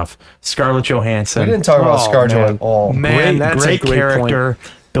about her enough, Scarlett Johansson. We didn't talk about ScarJo man. at all. Man, that's a great character.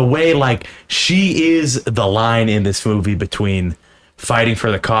 The way, like, she is the line in this movie between fighting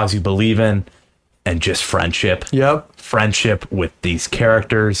for the cause you believe in and just friendship. Yep. Friendship with these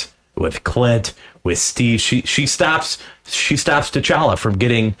characters, with Clint, with Steve. She stops T'Challa from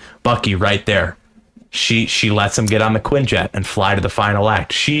getting Bucky right there. She lets him get on the Quinjet and fly to the final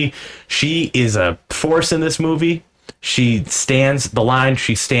act. She is a force in this movie. She stands the line.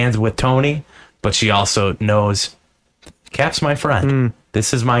 She stands with Tony, but she also knows Cap's my friend.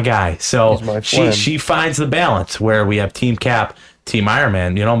 This is my guy. So He's my friend. she finds the balance where we have Team Cap, Team Iron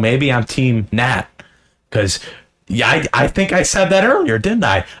Man. You know, maybe I'm Team Nat because I think I said that earlier, didn't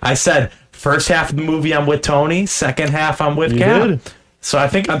I? I said first half of the movie I'm with Tony, second half I'm with Cap. did. So I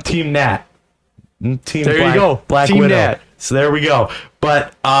think I'm Team Nat. Team There you go. Black Team Widow. Nat. So there we go.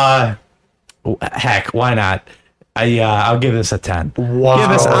 But heck, why not? I'll give this a 10. Wow. Give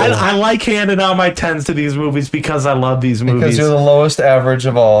this, I like handing out my 10s to these movies because I love these movies. Because you're the lowest average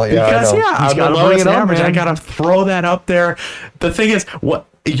of all. Yeah, Because I know. I'm the gotta bring lowest it up, average. man. I gotta throw that up there. The thing is,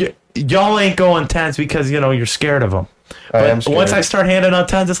 y'all ain't going 10s because you're scared of them. I am But scared. once I start handing out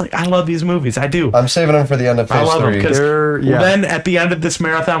 10s, it's like I love these movies. I do. I'm saving them for the end of I phase love them 3. because yeah. then at the end of this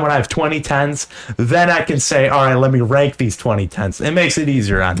marathon, when I have 20 10s, then I can say, all right, let me rank these 20 10s. It makes it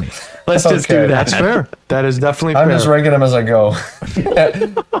easier on me. Let's just Okay. do that. That's fair. That is definitely I'm fair. just ranking them as I go.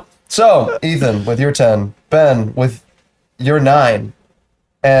 So, Ethan with your 10, Ben with your 9,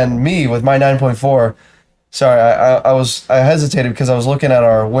 and me with my 9.4. Sorry, I hesitated because I was looking at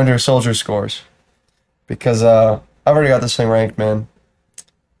our Winter Soldier scores. Because I've already got this thing ranked, man.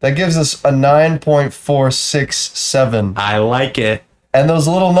 That gives us a 9.467. I like it. And those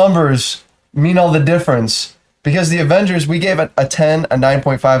little numbers mean all the difference. Because the Avengers, we gave it a 10, a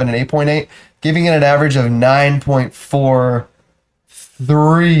 9.5, and an 8.8, giving it an average of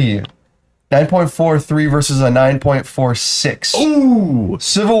 9.43. 9.43 versus a 9.46. Ooh.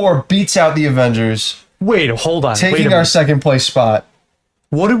 Civil War beats out the Avengers, Wait, hold on. Wait a taking our minute. second place spot.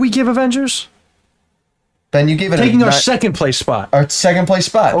 What did we give Avengers? Ben, you gave it Taking a our second place spot. our second place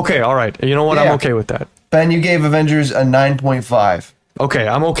spot. Okay, all right. You know what? Yeah. I'm okay with that. Ben, you gave Avengers a 9.5. Okay,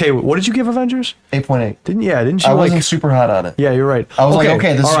 I'm okay with. What did you give Avengers? 8.8. Didn't you I like? wasn't super hot on it. Yeah, you're right. I was like,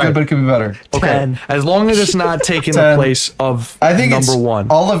 okay, this is all right. good, but it could be better. Okay, 10. as long as it's not taking the 10. place of I think number it's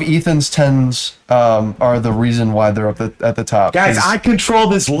one. all of Ethan's 10s are the reason why they're up at the top. Guys, 'Cause I control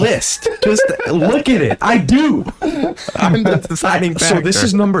this list. Just look at it. I do. I'm the deciding factor. So this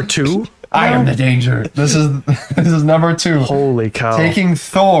is number 2. I am the danger. This is number 2. Holy cow! Taking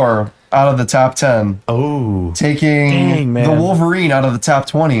Thor out of the top 10. Oh. Taking Dang, man. the Wolverine out of the top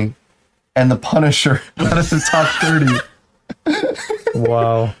 20. And the Punisher out of the top 30.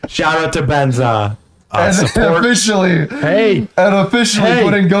 Wow. Shout Shout out to Ben's and support. officially Hey,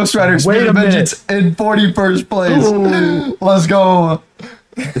 putting Ghost Rider wait Speed a of Vengeance in 41st place. Let's go.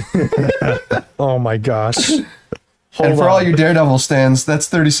 oh my gosh. And for all you Daredevil stands, that's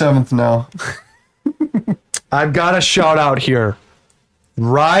 37th now. I've got a shout out here.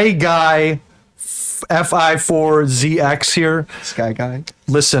 Rye Guy FI4ZX here. Sky Guy.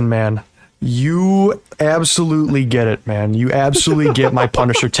 Listen, man. You absolutely get it, man. You absolutely get my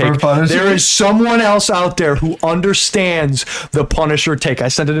Punisher take. For Punisher? There is someone else out there who understands the Punisher take. I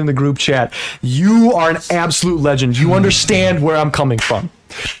sent it in the group chat. You are an absolute legend. You understand where I'm coming from.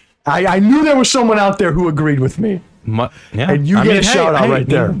 I knew there was someone out there who agreed with me. Yeah. And you get a shout out right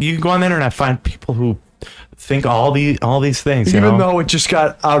there. You go on the internet, find people who think all these things. Even though it just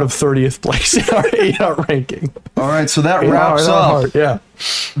got out of 30th place in our 8-out ranking. All right, so that Yeah, wraps up yeah.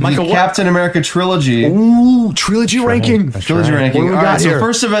 Michael, the what- Captain America trilogy. Ooh, trilogy ranking. Trilogy ranking. What do we All got right, here? so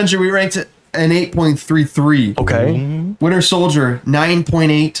first Avenger, we ranked it an 8.33. Okay. Winter Soldier,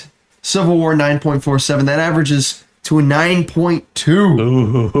 9.8. Civil War, 9.47. That averages to a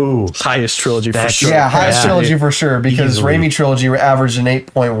 9.2. Ooh. Highest trilogy for That's- sure. Yeah, highest Yeah. trilogy for sure, because Easily. Raimi trilogy averaged an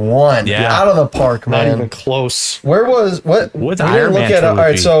 8.1. Yeah. Out of the park, Not man. even close. Where was what? What's we didn't Iron look Man at. All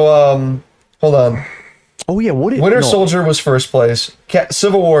right, trilogy? so hold on. Oh yeah, what? Winter Soldier was first place.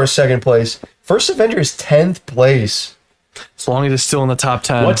 Civil War is second place. First Avenger is 10th place. As long as it's still in the top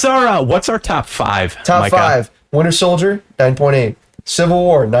 10. What's our top 5? Top Micah? 5. Winter Soldier 9.8. Civil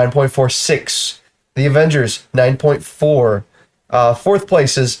War 9.46. The Avengers 9.4. Fourth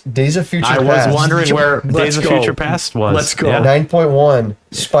place is Days of Future I Past. was wondering where Days of Future Past was. Let's go. Yeah. 9.1.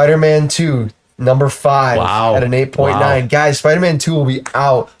 Spider-Man 2, number 5 Wow. at an 8.9. Wow. Guys, Spider-Man 2 will be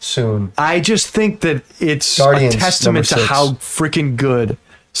out soon. I just think that it's Guardians, a testament to number 6. how freaking good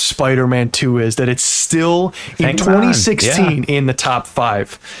Spider-Man 2 is, that it's still in Hang on. 2016 in the top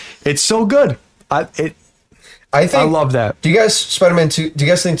 5. It's so good. I love that. Do you guys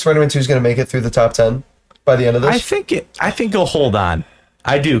think Spider-Man 2 is going to make it through the top 10 by the end of this? I think he'll hold on.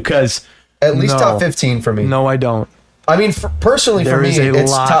 I do, because At least No. top 15 for me. No, I don't. I mean, personally There for me, is a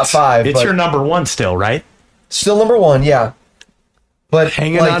it's lot. top 5. it's but your number 1 still, right? still number 1, yeah. But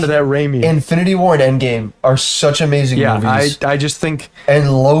Hanging on to that Raimi. Infinity War and Endgame are such amazing Yeah, movies. I just think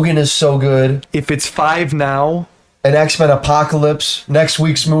And Logan is so good. if it's 5 now, And X-Men Apocalypse, next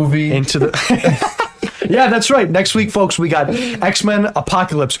week's movie. into the Yeah, that's right. Next week, folks, we got X-Men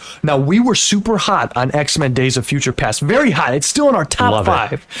Apocalypse. Now, we were super hot on X-Men Days of Future Past. Very hot. It's still in our top Love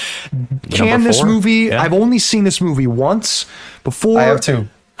it. 5. Can Number this 4? movie, Yeah. I've only seen this movie once before. I have too.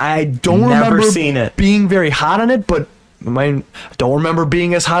 I don't Never remember seen it. being very hot on it, but I don't remember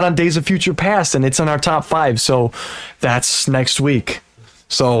being as hot on Days of Future Past, and it's in our top 5. So that's next week.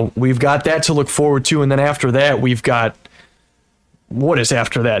 So we've got that to look forward to. And then after that, we've got, what is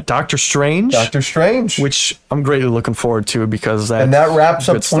after that? Doctor Strange? Doctor Strange. Which I'm greatly looking forward to because that and that wraps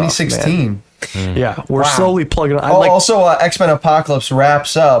up good stuff, 2016. man. Yeah, we're Wow. slowly plugging. Also, X-Men Apocalypse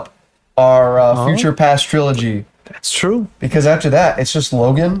wraps up our Future Past trilogy. That's true. Because after that, it's just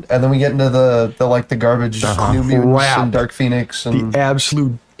Logan, and then we get into the garbage New Mutants Crap. and Dark Phoenix. And The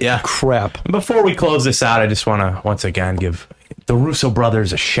absolute Yeah. crap. Before we close this out, I just want to once again give the Russo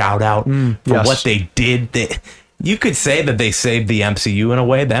brothers a shout out for yes. what they did. You could say that they saved the MCU in a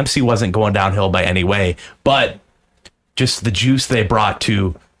way. The MCU wasn't going downhill by any way, but just the juice they brought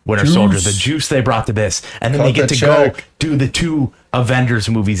to Winter Soldier, the juice they brought to this, and then Cut they get the to go check. do the 2 Avengers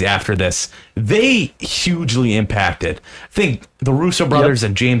movies after this. They hugely impacted. I think the Russo brothers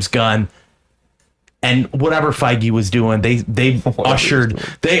and James Gunn and whatever Feige was doing, they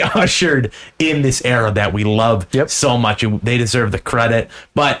ushered in this era that we love so much, and they deserve the credit.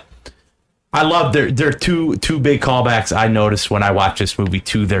 But I love their two big callbacks I noticed when I watched this movie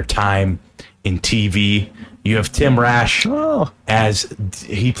to their time in TV. You have Tim Rash as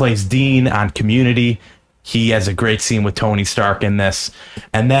he plays Dean on Community. He has a great scene with Tony Stark in this.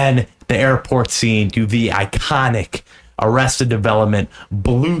 And then the airport scene, you have the iconic Arrested Development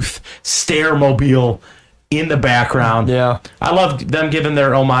Bluth stairmobile in the background. Yeah. I love them giving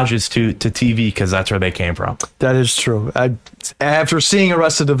their homages to TV because that's where they came from. That is true. After seeing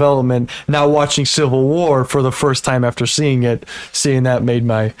Arrested Development, now watching Civil War for the first time after seeing that made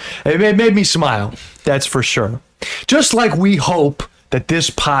me smile. That's for sure. Just like we hope that this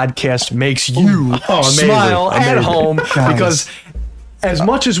podcast makes you smile at home, because as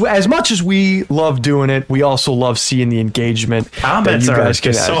much as we love doing it, we also love seeing the engagement. Comments that you are guys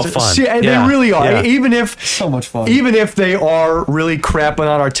can just so fun. See, and Yeah, they really are. yeah. Even if so much fun. Even if they are really crapping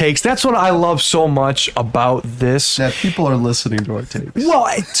on our takes, that's what I love so much about this. that people are listening to our tapes. Well,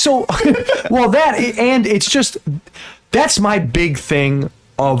 so, and it's just, that's my big thing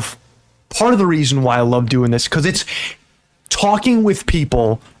of part of the reason why I love doing this, because it's talking with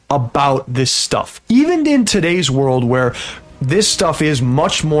people about this stuff. Even in today's world where this stuff is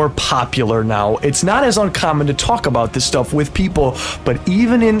much more popular now, it's not as uncommon to talk about this stuff with people. But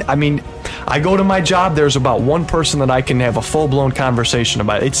I go to my job, there's about one person that I can have a full-blown conversation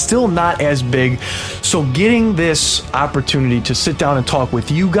about. It's still not as big. So getting this opportunity to sit down and talk with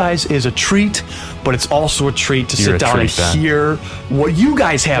you guys is a treat, but it's also a treat to sit down and hear what you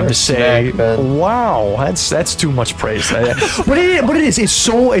guys have to say. Snack, Ben. Wow, that's too much praise. but it is. It's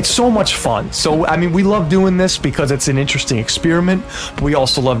so much fun. So we love doing this because it's an interesting experiment, but we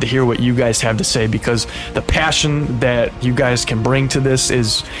also love to hear what you guys have to say, because the passion that you guys can bring to this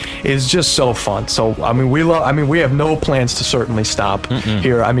is just so fun. So we have no plans to certainly stop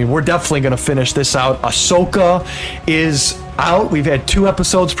here. We're definitely going to finish this out. Ahsoka is out. We've had 2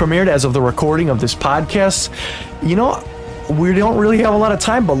 episodes premiered as of the recording of this podcast. We don't really have a lot of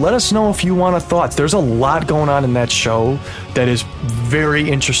time, but let us know if you want thoughts. There's a lot going on in that show that is very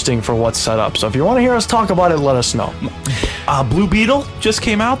interesting for what's set up. So if you want to hear us talk about it, let us know. Blue Beetle just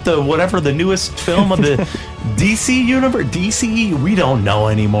came out, the newest film of the DC universe. DCE, we don't know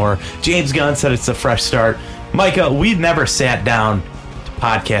anymore. James Gunn said it's a fresh start. Micah, we'd never sat down to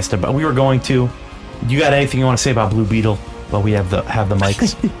podcast about. We were going to. You got anything you want to say about Blue Beetle while we have the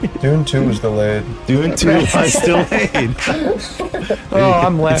mics? Dune 2 was delayed. Dune 2 is still delayed. Oh,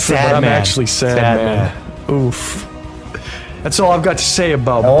 I'm laughing, sad, but I'm man. actually sad, Sad, man. Oof. That's all I've got to say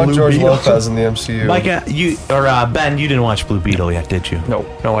about I want Blue George Beetle. Lopez in the MCU. Micah, Ben, you didn't watch Blue Beetle yet, did you? No,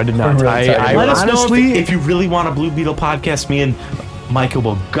 I did not. Really I tight. Let us honestly, know if you really want a Blue Beetle podcast. Me and Micah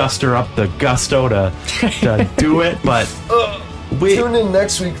will guster up the gusto to do it, but Tune in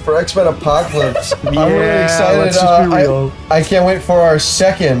next week for X-Men Apocalypse. I'm really Yeah, excited. let's just be real. I can't wait for our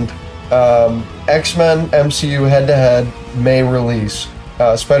second X-Men MCU head-to-head May release.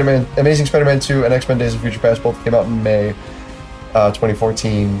 Spider-Man, Amazing Spider-Man 2 and X-Men Days of Future Past both came out in May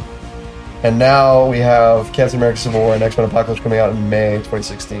 2014. And now we have Captain America Civil War and X-Men Apocalypse coming out in May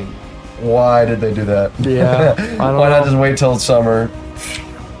 2016. Why did they do that? Yeah, I don't Why not know. just wait till it's summer?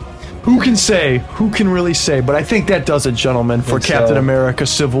 Who can say? Who can really say? But I think that does it, gentlemen, for Think Captain so. America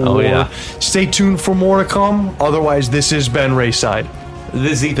Civil Oh, War. yeah. Stay tuned for more to come. Otherwise, this has been Rayside.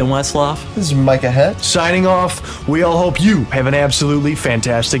 this is Ethan Westloff. This is Micah Het. Signing off, we all hope you have an absolutely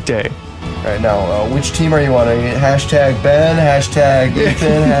fantastic day. All right, now, which team are you on? Are you hashtag Ben, hashtag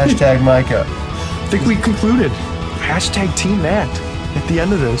Ethan, hashtag Micah, I think we concluded. Hashtag Team Matt at the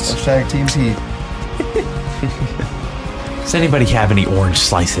end of this. hashtag Team Pete? Does anybody have any orange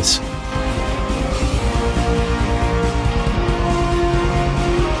slices?